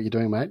keep doing what you're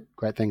doing, mate.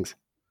 Great things.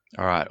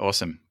 All right.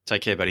 Awesome.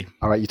 Take care, buddy.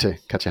 All right. You too.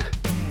 Catch ya.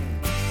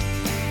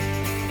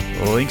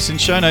 Links and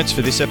show notes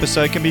for this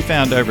episode can be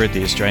found over at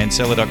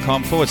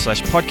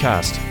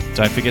theaustralianseller.com/podcast.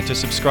 Don't forget to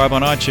subscribe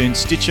on iTunes,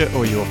 Stitcher,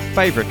 or your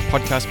favourite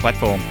podcast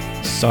platform.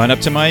 Sign up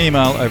to my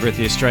email over at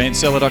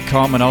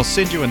theaustralianseller.com and I'll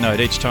send you a note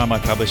each time I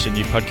publish a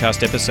new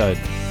podcast episode.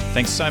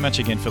 Thanks so much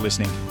again for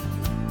listening.